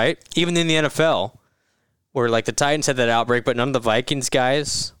about it, right? Even in the NFL, where like the Titans had that outbreak, but none of the Vikings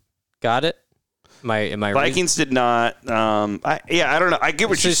guys got it. Am I Vikings did not. I don't know. I get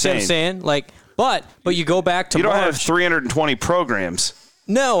what you're saying. I'm saying like. But you go back to you don't March. have 320 programs.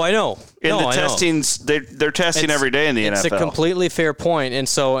 No, I know. Testings, they're testing every day in the NFL. It's a completely fair point, and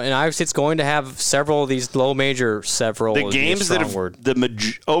Iowa State's going to have several of these low major. The games that have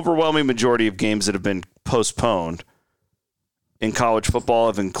overwhelming majority of games that have been postponed in college football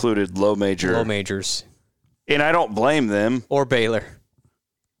have included low majors, and I don't blame them. Or Baylor.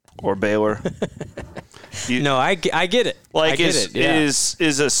 No, I get it. Like, I get it. Yeah. is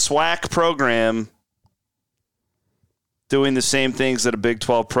a SWAC program doing the same things that a Big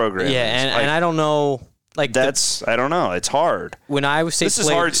 12 program is? Yeah, and I don't know. Like I don't know. It's hard. When Iowa State this is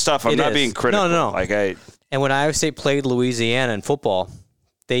hard stuff. I'm not being critical. No. And when Iowa State played Louisiana in football,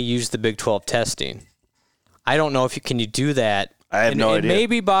 they used the Big 12 testing. I don't know if you can do that. I have no idea.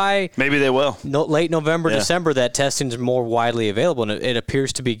 Maybe they will. Late November, December, that testing is more widely available, and it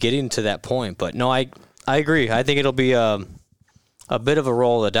appears to be getting to that point. But no, I agree. I think it'll be a bit of a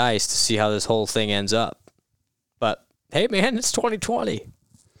roll of the dice to see how this whole thing ends up. But hey, man, it's 2020.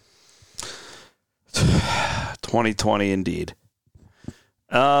 2020 indeed.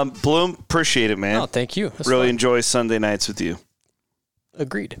 Bloom, appreciate it, man. Oh, thank you. That's really fun. enjoy Sunday nights with you.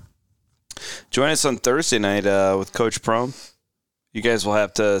 Agreed. Join us on Thursday night with Coach Prohm. You guys will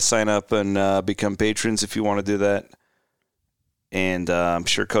have to sign up and become patrons if you want to do that. And I'm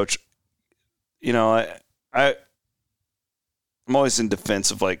sure Coach, I'm always in defense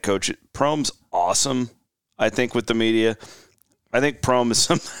of like Coach Prohm's awesome. I think with the media, I think Prohm is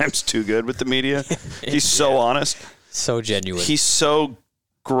sometimes too good with the media. He's so honest, so genuine. He's so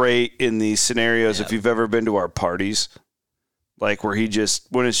great in these scenarios. If you've ever been to our parties, like where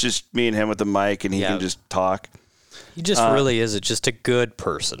when it's just me and him with the mic and he can just talk. He just really is just a good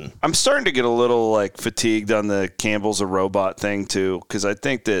person. I'm starting to get a little like fatigued on the Campbell's a robot thing too, because I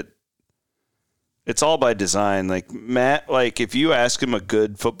think that it's all by design. Like Matt, like if you ask him a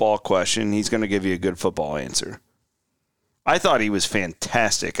good football question, he's going to give you a good football answer. I thought he was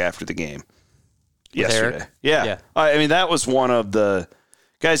fantastic after the game yesterday. Eric? Yeah. I mean, that was one of the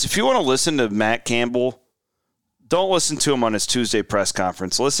guys. If you want to listen to Matt Campbell, don't listen to him on his Tuesday press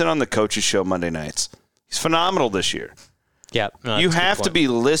conference. Listen on the Coaches Show Monday nights. He's phenomenal this year. Yeah. No, you have to be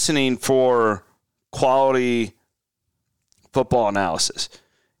listening for quality football analysis.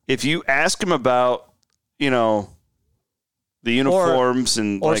 if you ask him about, the uniforms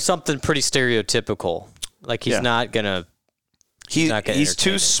or something pretty stereotypical, like he's not gonna. He's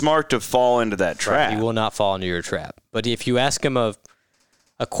too smart to fall into that trap. Right, he will not fall into your trap. But if you ask him a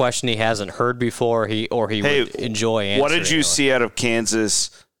question he hasn't heard before, he would enjoy answering. What did you see out of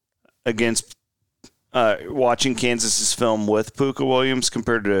Kansas against watching Kansas's film with Puka Williams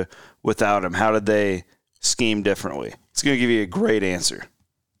compared to without him? How did they scheme differently? It's going to give you a great answer.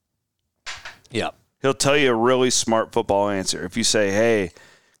 Yep. He'll tell you a really smart football answer. If you say, hey,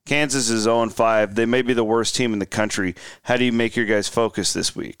 Kansas is 0-5. They may be the worst team in the country. How do you make your guys focus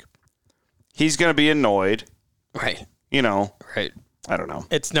this week? He's going to be annoyed. Right. Right. I don't know.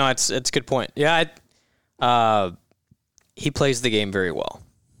 It's a good point. Yeah. He plays the game very well.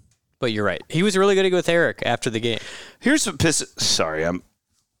 But you're right. He was really good with Eric after the game. Here's what pisses. Sorry, I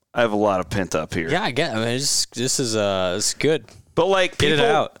have a lot of pent up here. Yeah, I get. This is it's good. But like, get it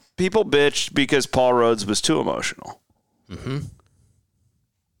out. People bitched because Paul Rhodes was too emotional. Mm-hmm.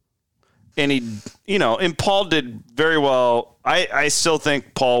 And and Paul did very well. I still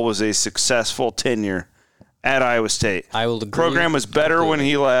think Paul was a successful tenure at Iowa State. I will agree. Program was better when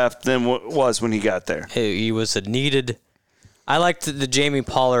he left than what was when he got there. He was a needed. I liked the Jamie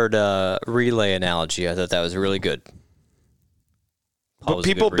Pollard relay analogy. I thought that was really good. But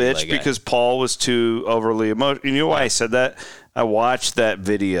people bitched because Paul was too overly emotional. You know why I said that? I watched that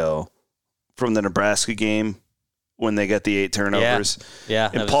video from the Nebraska game when they got the 8 turnovers. Yeah.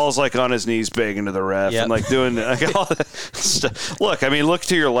 And Paul's like on his knees begging to the ref and like doing all that stuff. Look, look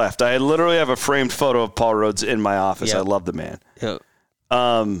to your left. I literally have a framed photo of Paul Rhodes in my office. Yep. I love the man. Yep.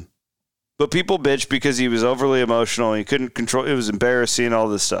 But people bitched because he was overly emotional and he couldn't control. It was embarrassing, all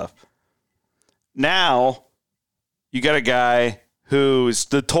this stuff. Now, you got a guy who's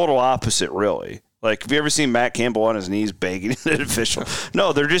the total opposite, really. Like, have you ever seen Matt Campbell on his knees begging an official?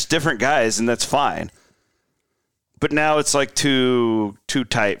 No, they're just different guys, and that's fine. But now it's like too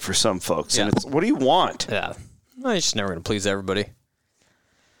tight for some folks. Yeah. And it's, what do you want? Yeah. Well, you're just never going to please everybody.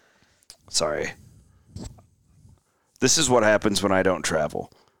 Sorry. This is what happens when I don't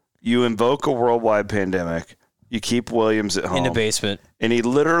travel. You invoke a worldwide pandemic. You keep Williams at home. In the basement. And he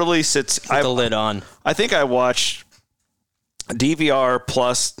literally sits... with the lid on. I think I watched DVR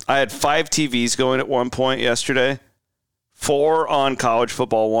plus... I had 5 TVs going at one point yesterday. 4 on college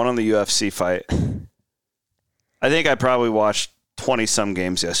football, 1 on the UFC fight. I think I probably watched 20-some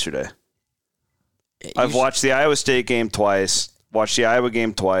games yesterday. I've watched the Iowa State game twice, watched the Iowa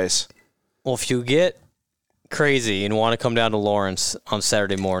game twice. Well, if you get crazy and want to come down to Lawrence on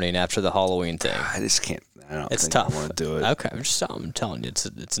Saturday morning after the Halloween thing. I just can't. It's tough. I want to do it. Okay, I'm telling you,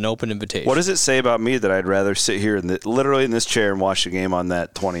 it's an open invitation. What does it say about me that I'd rather sit here literally in this chair and watch the game on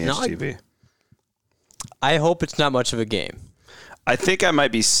that 20-inch TV? I hope it's not much of a game. I think I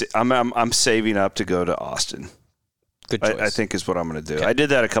might be. I'm saving up to go to Austin. Good choice. I think is what I'm going to do. Okay. I did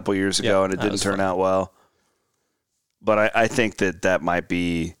that a couple years ago, and it didn't turn out well. But I think that might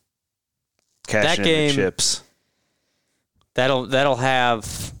be cashing in the chips. That'll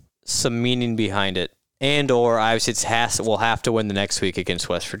have some meaning behind it, and or obviously we'll have to win the next week against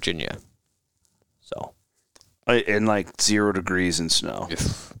West Virginia. So, in like 0 degrees and snow.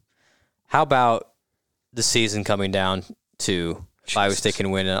 How about the season coming down to if Iowa State can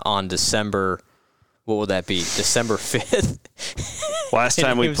win on December? What would that be? December 5th? Last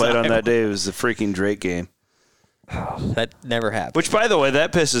time we played on that day, it was the freaking Drake game. Oh, that never happened. Which, by the way,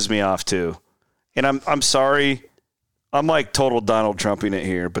 that pisses me off, too. And I'm sorry. I'm like total Donald Trumping it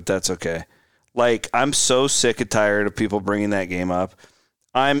here, but that's okay. Like, I'm so sick and tired of people bringing that game up.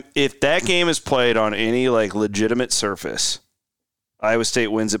 If that game is played on any, like, legitimate surface, Iowa State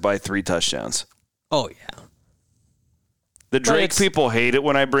wins it by 3 touchdowns. Oh, yeah. The Drake people hate it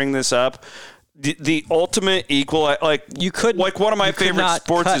when I bring this up. The ultimate equal, like one of my favorite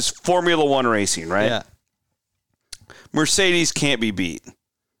sports is Formula One racing, right? Yeah. Mercedes can't be beat.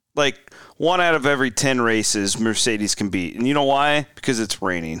 Like 1 out of every 10 races, Mercedes can beat, and you know why? Because it's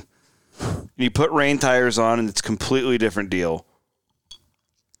raining. You put rain tires on, and it's a completely different deal.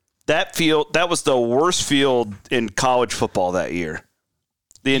 That was the worst field in college football that year.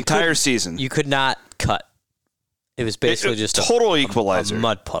 The entire season, you could not cut. It was basically just a total equalizer, a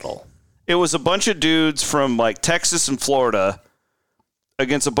mud puddle. It was a bunch of dudes from like Texas and Florida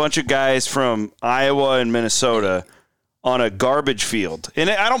against a bunch of guys from Iowa and Minnesota on a garbage field. And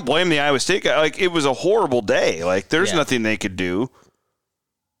I don't blame the Iowa State guy. Like, it was a horrible day. Like, there's nothing they could do.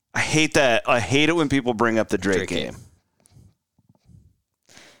 I hate that. I hate it when people bring up the Drake game.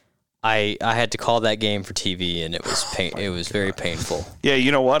 I had to call that game for TV, and it was it was very painful. Yeah,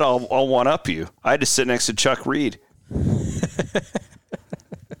 you know what? I'll one up you. I had to sit next to Chuck Reed.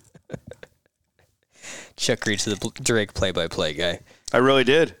 Chuck Reed's the Drake play-by-play guy. I really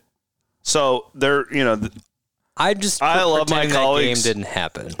did. So they're, I love my colleagues. That game didn't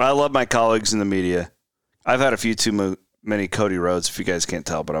happen. I love my colleagues in the media. I've had a few too many Cody Rhodes, if you guys can't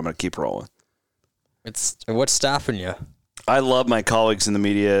tell, but I'm going to keep rolling. What's stopping you? I love my colleagues in the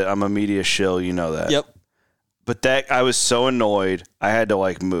media. I'm a media shill, you know that. Yep. But I was so annoyed, I had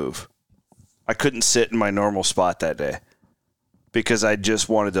to move. I couldn't sit in my normal spot that day because I just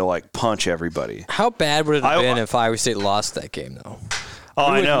wanted to punch everybody. How bad would it have been if Iowa State lost that game, though? Oh,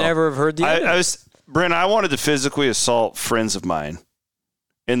 I know. Would never have heard the end. Brent, I wanted to physically assault friends of mine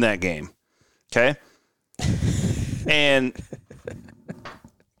in that game. Okay? And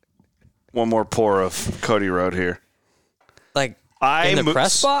one more pour of Cody Road here. In the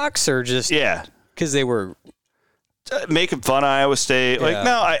press box or just... Yeah. Because they were... making fun of Iowa State. Yeah.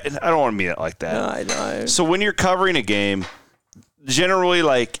 No, I don't want to mean it like that. No, I know. So when you're covering a game, generally,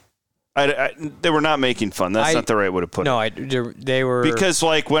 they were not making fun. That's not the right way to put it. No, they were... Because,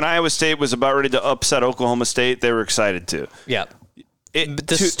 when Iowa State was about ready to upset Oklahoma State, they were excited to. Yeah.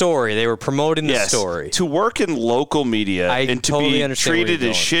 Story. They were promoting the story. To work in local media and to totally be treated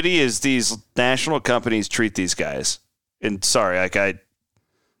as shitty as these national companies treat these guys. And sorry,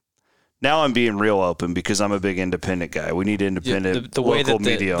 now I'm being real open because I'm a big independent guy. We need independent the way local that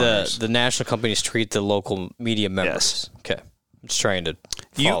media owners. The national companies treat the local media members. Yes. Okay. I'm just trying to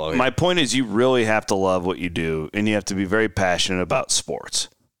follow My point is you really have to love what you do, and you have to be very passionate about sports.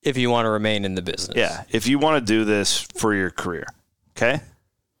 If you want to remain in the business. Yeah. If you want to do this for your career. Okay?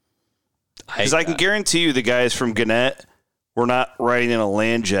 Because I can guarantee you the guys from Gannett were not riding in a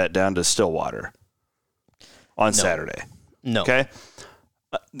land jet down to Stillwater on Saturday. No. Okay?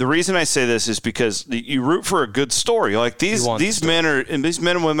 The reason I say this is because you root for a good story. These men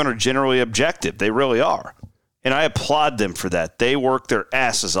and women are generally objective. They really are. And I applaud them for that. They work their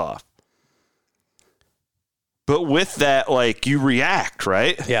asses off. But with that, you react,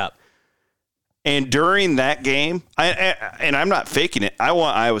 right? Yeah. And during that game, and I'm not faking it, I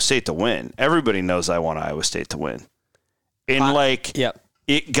want Iowa State to win. Everybody knows I want Iowa State to win. And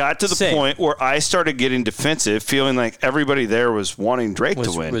it got to the point where I started getting defensive, feeling like everybody there was wanting Drake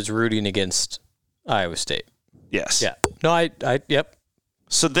to win. Was rooting against Iowa State. Yes. Yeah. No, yep.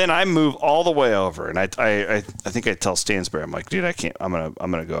 So then I move all the way over, and I think I tell Stansbury, I'm like, dude, I can't. I'm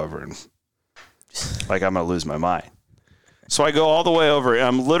gonna go over and I'm gonna lose my mind. So I go all the way over. And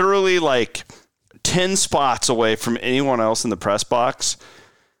I'm literally 10 spots away from anyone else in the press box.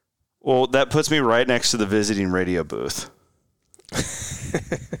 Well, that puts me right next to the visiting radio booth.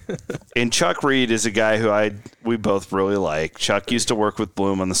 And Chuck Reed is a guy who we both really like. Chuck used to work with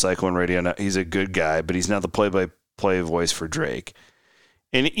Bloom on the Cyclone Radio. He's a good guy, but he's now the play-by-play voice for Drake.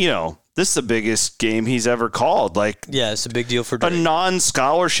 And, this is the biggest game he's ever called. It's a big deal for Drake. A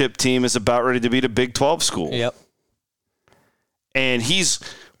non-scholarship team is about ready to beat a Big 12 school. Yep. And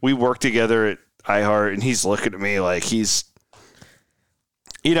we work together at iHeart, and he's looking at me like he's,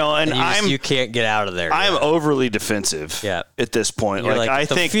 and you can't get out of there. I'm overly defensive at this point. I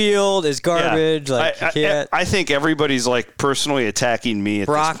think the field is garbage. Yeah, I think everybody's personally attacking me at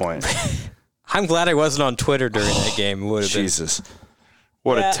this point. I'm glad I wasn't on Twitter during that game. Would have Jesus.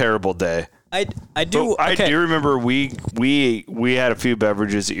 What a terrible day. I do. I do remember we had a few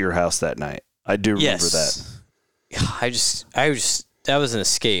beverages at your house that night. I do remember that. That was an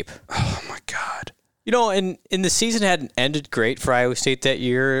escape. Oh my God. And the season hadn't ended great for Iowa State that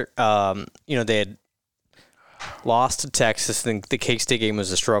year. They had lost to Texas. I think the K-State game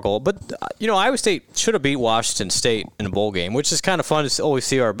was a struggle. But, Iowa State should have beat Washington State in a bowl game, which is kind of fun to always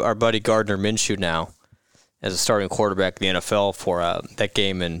see our buddy Gardner Minshew now as a starting quarterback in the NFL for that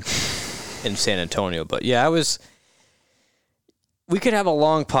game in San Antonio. But, yeah, we could have a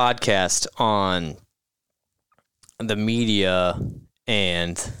long podcast on the media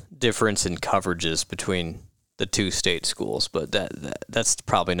and difference in coverages between the two state schools, but that's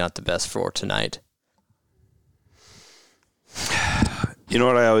probably not the best for tonight. You know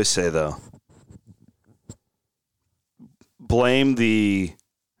what I always say, though? Blame the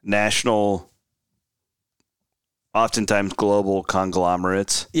national, oftentimes global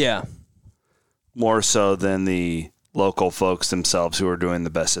conglomerates. Yeah. More so than the local folks themselves who are doing the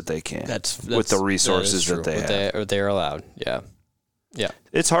best that they can with the resources that they have. They're allowed. Yeah. Yeah.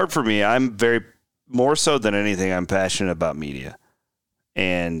 It's hard for me. I'm more so than anything, I'm passionate about media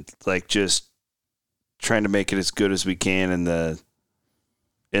and just trying to make it as good as we can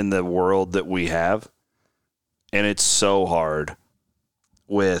in the world that we have. And it's so hard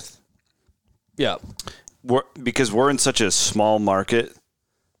because we're in such a small market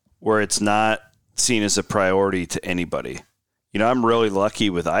where it's not seen as a priority to anybody. I'm really lucky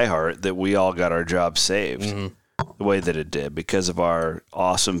with iHeart that we all got our jobs saved the way that it did because of our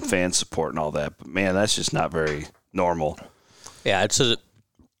awesome fan support and all that. But man, that's just not very normal. Yeah, it was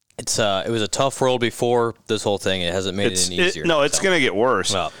a tough world before this whole thing. It hasn't made it any easier. It's going to get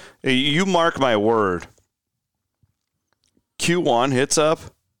worse. Well, you mark my word. Q1 hits up,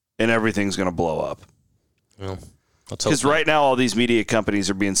 and everything's going to blow up. Well, because right now all these media companies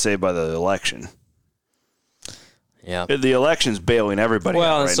are being saved by the election. Yeah, the election's bailing everybody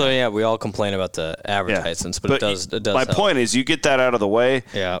out right now. Yeah, we all complain about the advertisements, but it does. My help. point is, you get that out of the way,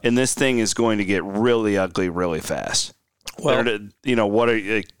 yeah, and this thing is going to get really ugly really fast. Well,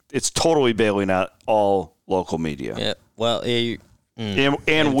 it's totally bailing out all local media. Yeah. Well,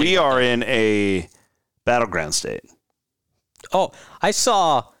 and we are in a battleground state. Oh, I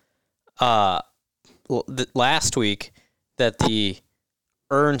saw last week that the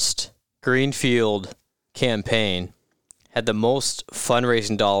Ernst Greenfield campaign had the most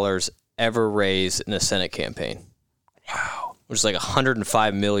fundraising dollars ever raised in a Senate campaign. Wow. Which is like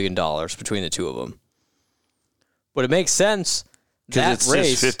 $105 million between the two of them. But it makes sense. Because it's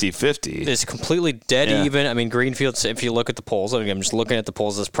race just 50-50. It's completely dead even. I mean, Greenfield, if you look at the polls, I'm just looking at the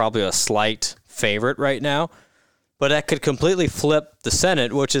polls, it's probably a slight favorite right now. But that could completely flip the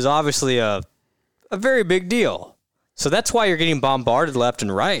Senate, which is obviously a very big deal. So that's why you're getting bombarded left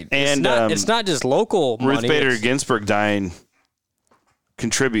and right. And it's not just local money. Ruth Bader Ginsburg dying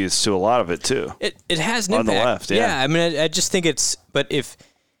contributes to a lot of it too. It has an on impact. The left. Yeah, I mean, I just think it's. But if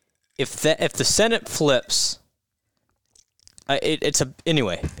the Senate flips, it's a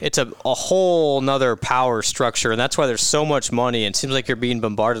whole nother power structure, and that's why there's so much money. And it seems like you're being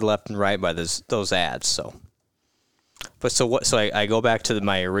bombarded left and right by those ads. So. But so I go back to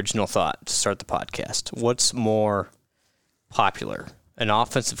my original thought to start the podcast. What's more popular, an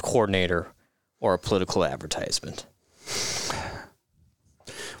offensive coordinator or a political advertisement?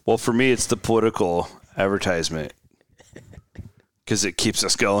 Well, for me, it's the political advertisement because it keeps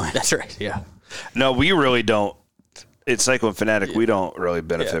us going. That's right. Yeah. No, we really don't. It's Cyclone Fanatic. Yeah. We don't really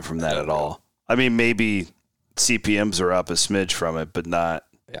benefit from that at all. I mean, maybe CPMs are up a smidge from it, but not.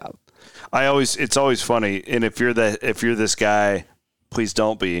 Yeah. It's always funny, and if you're this guy, please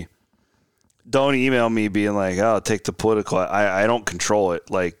don't email me being like, oh, take the political. I don't control it.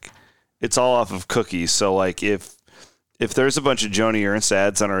 Like, it's all off of cookies. So like if there's a bunch of Joni Ernst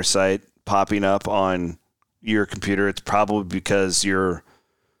ads on our site popping up on your computer, it's probably because you're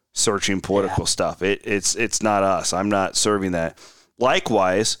searching political stuff. It's not us. I'm not serving that.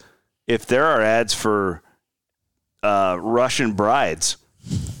 Likewise, if there are ads for Russian brides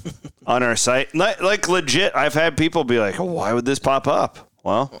on our site, like legit, I've had people be like, oh, why would this pop up?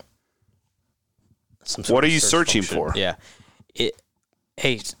 Well, what are you searching for? Yeah.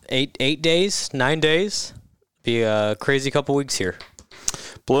 8 days, 9 days. Be a crazy couple weeks here.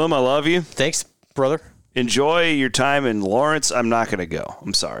 Bloom, I love you. Thanks, brother. Enjoy your time in Lawrence. I'm not going to go.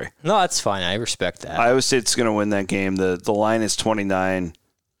 I'm sorry. No, that's fine. I respect that. Iowa State's going to win that game. The line is 29.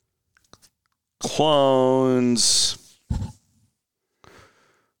 Clones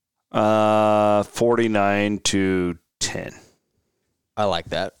 49-10. I like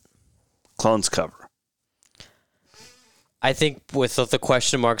that. Clones cover. I think with the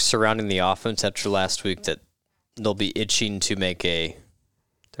question marks surrounding the offense after last week that they'll be itching to make they're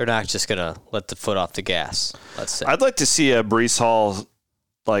not just going to let the foot off the gas, let's say. I'd like to see a Breece Hall,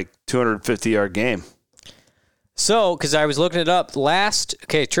 250-yard game. So, because I was looking it up,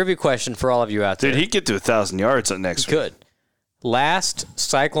 trivia question for all of you out there. Dude, he'd get to 1,000 yards next week. Could. Last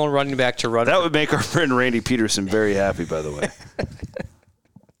Cyclone running back to run. That would make our friend Randy Peterson very happy, by the way.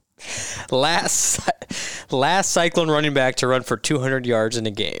 Last Cyclone running back to run for 200 yards in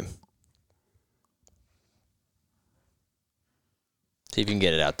a game. See if you can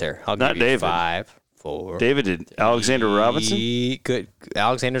get it out there. I'll give you David. 5, 4. David did. Alexander Robinson? Good.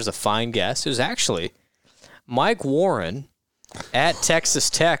 Alexander's a fine guess. It was actually Mike Warren at Texas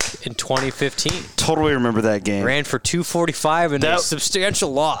Tech in 2015. Totally remember that game. Ran for 245 in a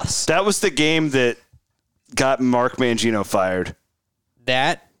substantial loss. That was the game that got Mark Mangino fired.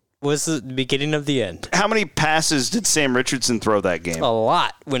 That was the beginning of the end. How many passes did Sam Richardson throw that game? A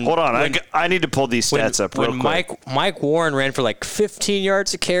lot. Hold on. I need to pull these stats up real quick. Mike Warren ran for 15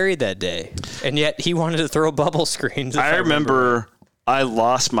 yards a carry that day, and yet he wanted to throw bubble screens. I remember I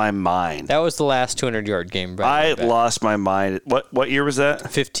lost my mind. That was the last 200-yard game. I lost my mind. What year was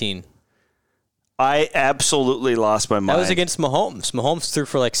that? 15. I absolutely lost my mind. That was against Mahomes. Mahomes threw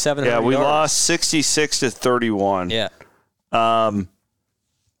for 700 yards. Yeah, we lost 66-31. Yeah.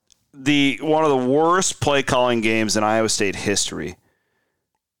 One of the worst play calling games in Iowa State history.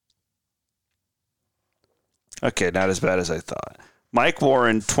 Okay, not as bad as I thought. Mike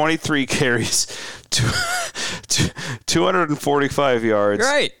Warren, 23 carries, 245 yards.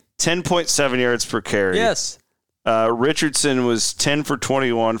 Right. 10.7 yards per carry. Yes. Richardson was 10 for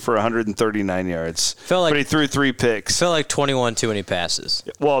 21 for 139 yards. But he threw 3 picks. Felt like 21 too many passes.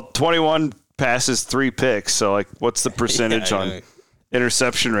 Well, 21 passes, 3 picks. So, like, what's the percentage on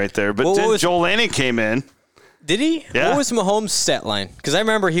interception right there? But then Joel Lanning came in. Did he? Yeah. What was Mahomes' stat line? Because I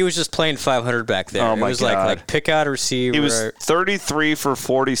remember he was just playing 500 back there. Oh, my it was God. like pick out a receiver. He was 33 for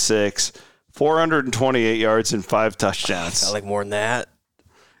 46, 428 yards, and 5 touchdowns. I like more than that.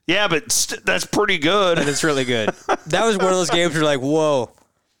 Yeah, but that's pretty good. And it's really good. That was one of those games where you're like, whoa,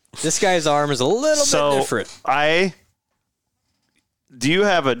 this guy's arm is a little bit different. Do you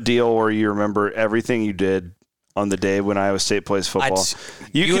have a deal where you remember everything you did on the day when Iowa State plays football?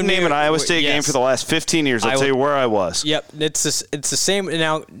 You can name an Iowa State game for the last 15 years. I'll tell you where I was. Yep. It's the same.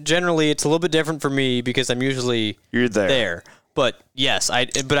 Now, generally, it's a little bit different for me because I'm usually there. But, yes,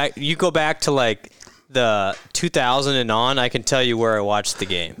 you go back to, like, the 2000 and on, I can tell you where I watched the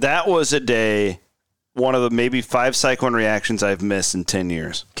game. That was a day, one of the maybe 5 Cyclone reactions I've missed in 10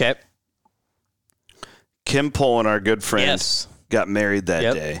 years. Okay. Kim Pullen, our good friend, got married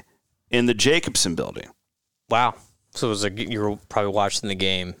that day in the Jacobson building. Wow. So it was you were probably watching the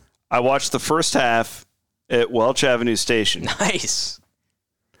game. I watched the first half at Welch Avenue Station. Nice.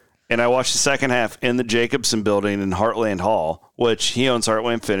 And I watched the second half in the Jacobson building in Heartland Hall, which he owns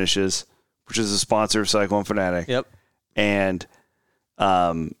Heartland Finishes, which is a sponsor of Cyclone Fanatic. Yep. And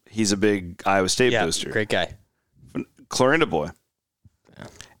he's a big Iowa State booster. Great guy. Clarinda boy. Yeah.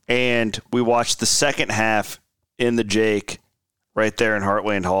 And we watched the second half in the Jake right there in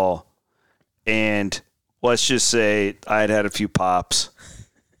Heartland Hall. And let's just say I'd had a few pops.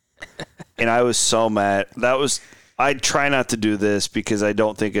 And I was so mad. I try not to do this because I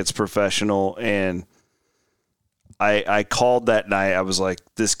don't think it's professional. And I called that night. I was like,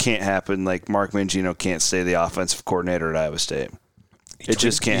 this can't happen. Like, Mark Mangino can't stay the offensive coordinator at Iowa State. It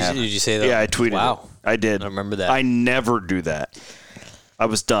just can't happen. Did you say that? Yeah, I tweeted Wow. it. I did. I remember that. I never do that. I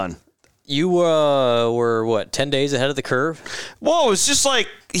was done. You were, what, 10 days ahead of the curve? Well, it was just like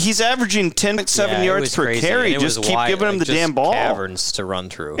he's averaging 10.7 yards per crazy. carry. Just keep giving him the damn ball. Caverns to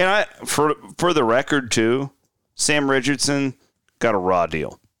run through. And for the record, too, Sam Richardson got a raw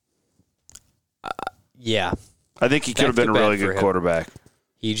deal. Yeah. I think he could have been a really good quarterback.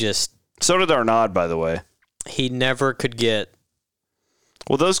 So did Arnaud, by the way. He never could get.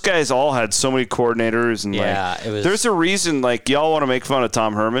 Well, those guys all had so many coordinators. And there's a reason, like, y'all want to make fun of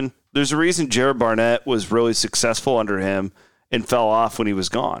Tom Herman. There's a reason Jared Barnett was really successful under him and fell off when he was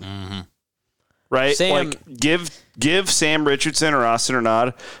gone. Mm-hmm. Right? Give Sam Richardson or Austin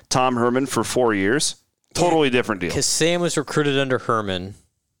Arnaud Tom Herman for 4 years. Totally different deal. Because Sam was recruited under Herman,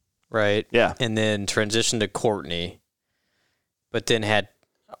 right? Yeah. And then transitioned to Courtney, but then had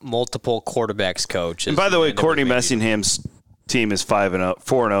multiple quarterbacks coach. And by the way, Courtney Messingham's team is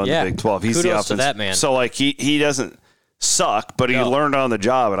 4-0 in the Big 12. He's the offense. To that man. So, like, he doesn't suck, but he learned on the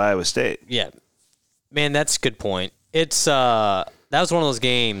job at Iowa State. Yeah. Man, that's a good point. It's that was one of those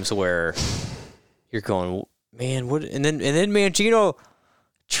games where you're going, man, what? And then Mangino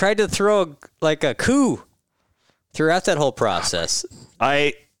tried to throw like a coup throughout that whole process.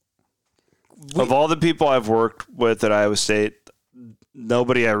 Of all the people I've worked with at Iowa State,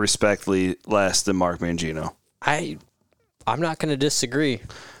 nobody I respect less than Mark Mangino. I'm not going to disagree.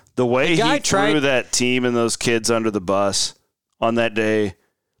 The way he threw that team and those kids under the bus on that day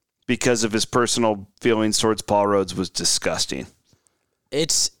because of his personal feelings towards Paul Rhodes was disgusting. I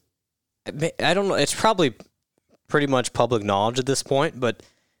don't know. It's probably pretty much public knowledge at this point, but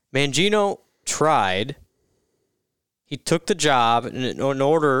Mangino tried. He took the job in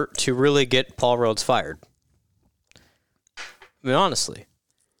order to really get Paul Rhodes fired. I mean, honestly.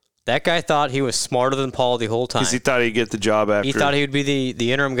 That guy thought he was smarter than Paul the whole time. Because he thought he'd get the job after. He thought he would be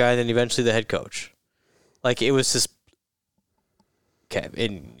the interim guy, then eventually the head coach. Like, it was just... Okay,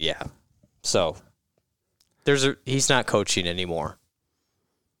 and yeah. So, he's not coaching anymore.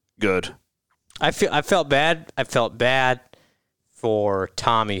 Good. I felt bad. I felt bad for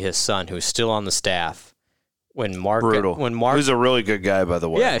Tommy, his son, who's still on the staff. Brutal. Who's a really good guy, by the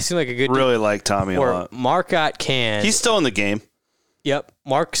way. Yeah, he seemed like a good dude. Really like Tommy a lot. Mark got canned. He's still in the game. Yep.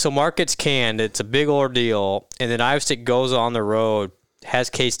 Mark gets canned. It's a big ordeal. And then Iowa State goes on the road,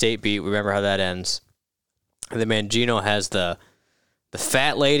 has K-State beat. Remember how that ends. And then Mangino has the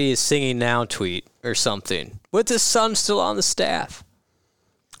fat lady is singing now tweet or something. With his son still on the staff.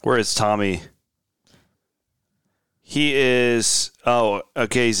 Where is Tommy? He is,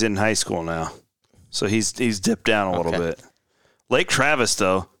 he's in high school now. So he's dipped down a little bit. Lake Travis,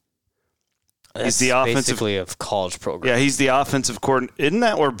 though. He's the offensive. Basically a college program. Yeah, he's the offensive coordinator. Isn't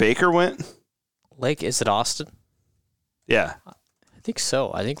that where Baker went? Lake, is it Austin? Yeah. I think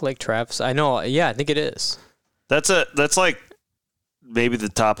so. I think Lake Travis. I know. Yeah, I think it is. That's like maybe the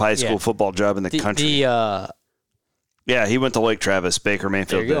top high school football job in the country. Yeah, he went to Lake Travis. Baker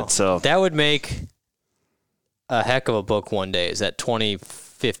Mayfield did. So that would make a heck of a book one day. Is that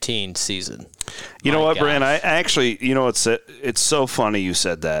 2015 season? You know what, Brian? I actually, it's so funny you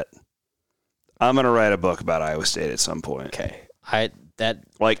said that. I'm gonna write a book about Iowa State at some point. Okay,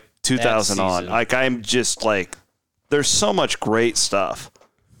 like 2000 on. Like I'm just like, there's so much great stuff.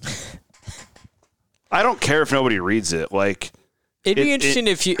 I don't care if nobody reads it. Like, it'd be interesting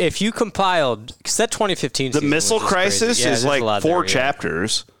if you compiled, because that 2015 the missile crisis is like 4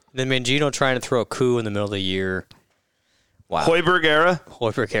 chapters. Then Mangino trying to throw a coup in the middle of the year. Wow. Hoiberg era.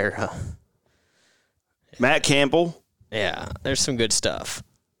 Matt Campbell. Yeah, there's some good stuff.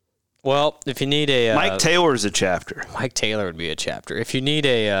 Well, if you need a Mike Taylor's a chapter. Mike Taylor would be a chapter. If you need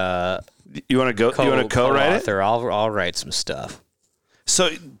a you want to go? You want to co-write it? I'll write some stuff. So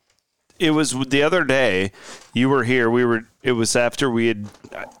it was the other day. You were here. It was after we had.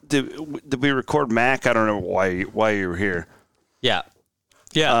 Did we record Mac? I don't know why you were here. Yeah.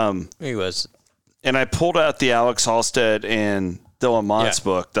 He was. And I pulled out the Alex Halstead and Dylan Mott's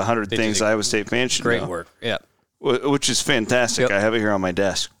book, The 100 Things Iowa State Fans Should Know. Great work. Yeah. Which is fantastic. Yep. I have it here on my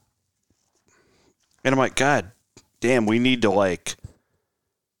desk. And I'm like, God damn, we need to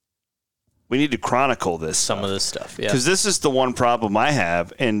chronicle this Some of this stuff, yeah. Because this is the one problem I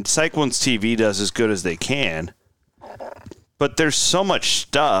have, and Cyclones TV does as good as they can, but there's so much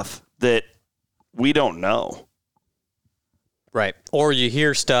stuff that we don't know. Right. Or you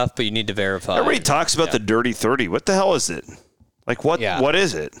hear stuff, but you need to verify. Everybody talks about the Dirty 30. What the hell is it? Like, what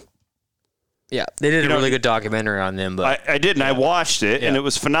is it? Yeah, they did a really good documentary on them, but I did, and I watched it, and it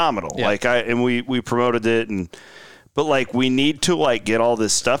was phenomenal. Yeah. Like we promoted it, but like we need to get all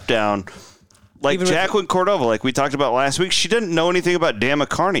this stuff down. Like even Jacqueline Cordova, like we talked about last week, she didn't know anything about Dan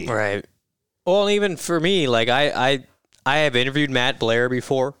McCarney. Right. Well, even for me, like I have interviewed Matt Blair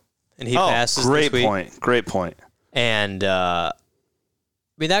before, and he passes this week. Great point. And I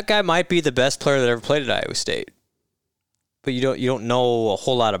mean, that guy might be the best player that ever played at Iowa State. But you don't know a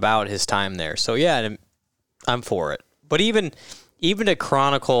whole lot about his time there. So yeah, I'm for it. But even to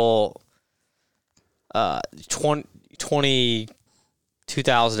chronicle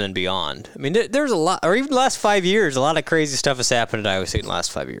 2000 and beyond. I mean, there's a lot, or even the last 5 years, a lot of crazy stuff has happened at Iowa State in the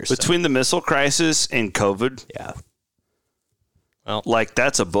last 5 years. Between the missile crisis and COVID. Yeah. Well,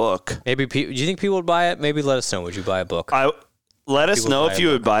 that's a book. Maybe do you think people would buy it? Maybe let us know. Would you buy a book? Let us know if you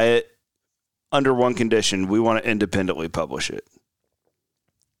would buy it. Under one condition, we want to independently publish it.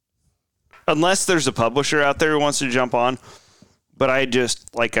 Unless there's a publisher out there who wants to jump on. But I just,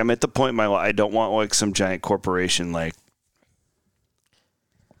 I'm at the point in my life, I don't want, some giant corporation,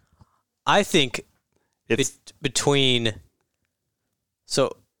 I think it's between...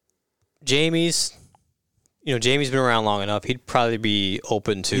 So, Jamie's been around long enough. He'd probably be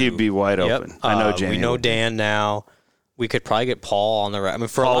open to... He'd be wide open. I know Jamie. We know Dan now. We could probably get Paul on the right. I mean,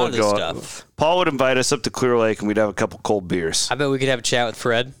 for Paul a lot of this stuff. Paul would invite us up to Clear Lake, and we'd have a couple cold beers. I bet we could have a chat with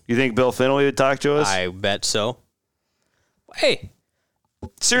Fred. You think Bill Finley would talk to us? I bet so. Hey.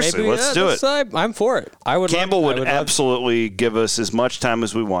 Seriously, let's do it. I'm for it. Campbell would absolutely give us as much time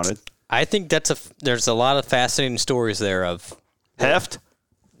as we wanted. I think there's a lot of fascinating stories there of... Heft?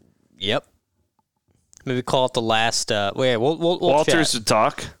 Yep. Maybe call it the last... we'll Walters chat. would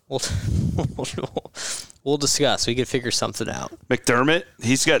talk. We'll discuss. We could figure something out. McDermott,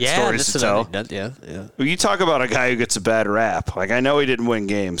 he's got stories to tell. Yeah. Well, you talk about a guy who gets a bad rap. I know he didn't win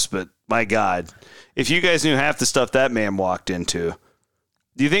games, but my God, if you guys knew half the stuff that man walked into,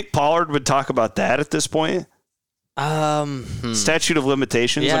 do you think Pollard would talk about that at this point? Statute of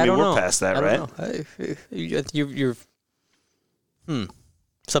limitations. Yeah, we're past that, right? You're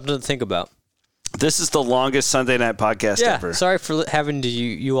something to think about. This is the longest Sunday night podcast ever. Sorry for having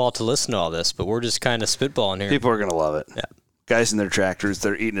you all to listen to all this, but we're just kind of spitballing here. People are going to love it. Yeah. Guys in their tractors,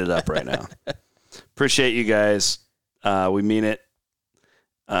 they're eating it up right now. Appreciate you guys. We mean it.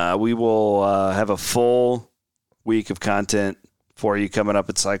 We will have a full week of content for you coming up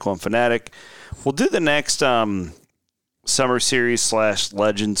at Cyclone Fanatic. We'll do the next Summer Series /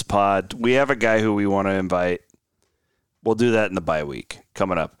 Legends pod. We have a guy who we want to invite. We'll do that in the bye week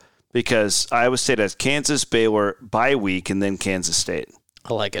coming up. Because Iowa State has Kansas, Baylor, bye week, and then Kansas State.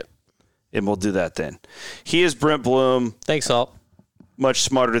 I like it. And we'll do that then. He is Brent Bloom. Thanks, all. Much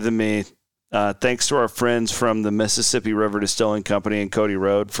smarter than me. Thanks to our friends from the Mississippi River Distilling Company and Cody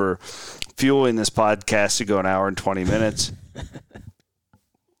Road for fueling this podcast to go an hour and 20 minutes.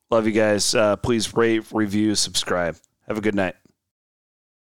 Love you guys. Please rate, review, subscribe. Have a good night.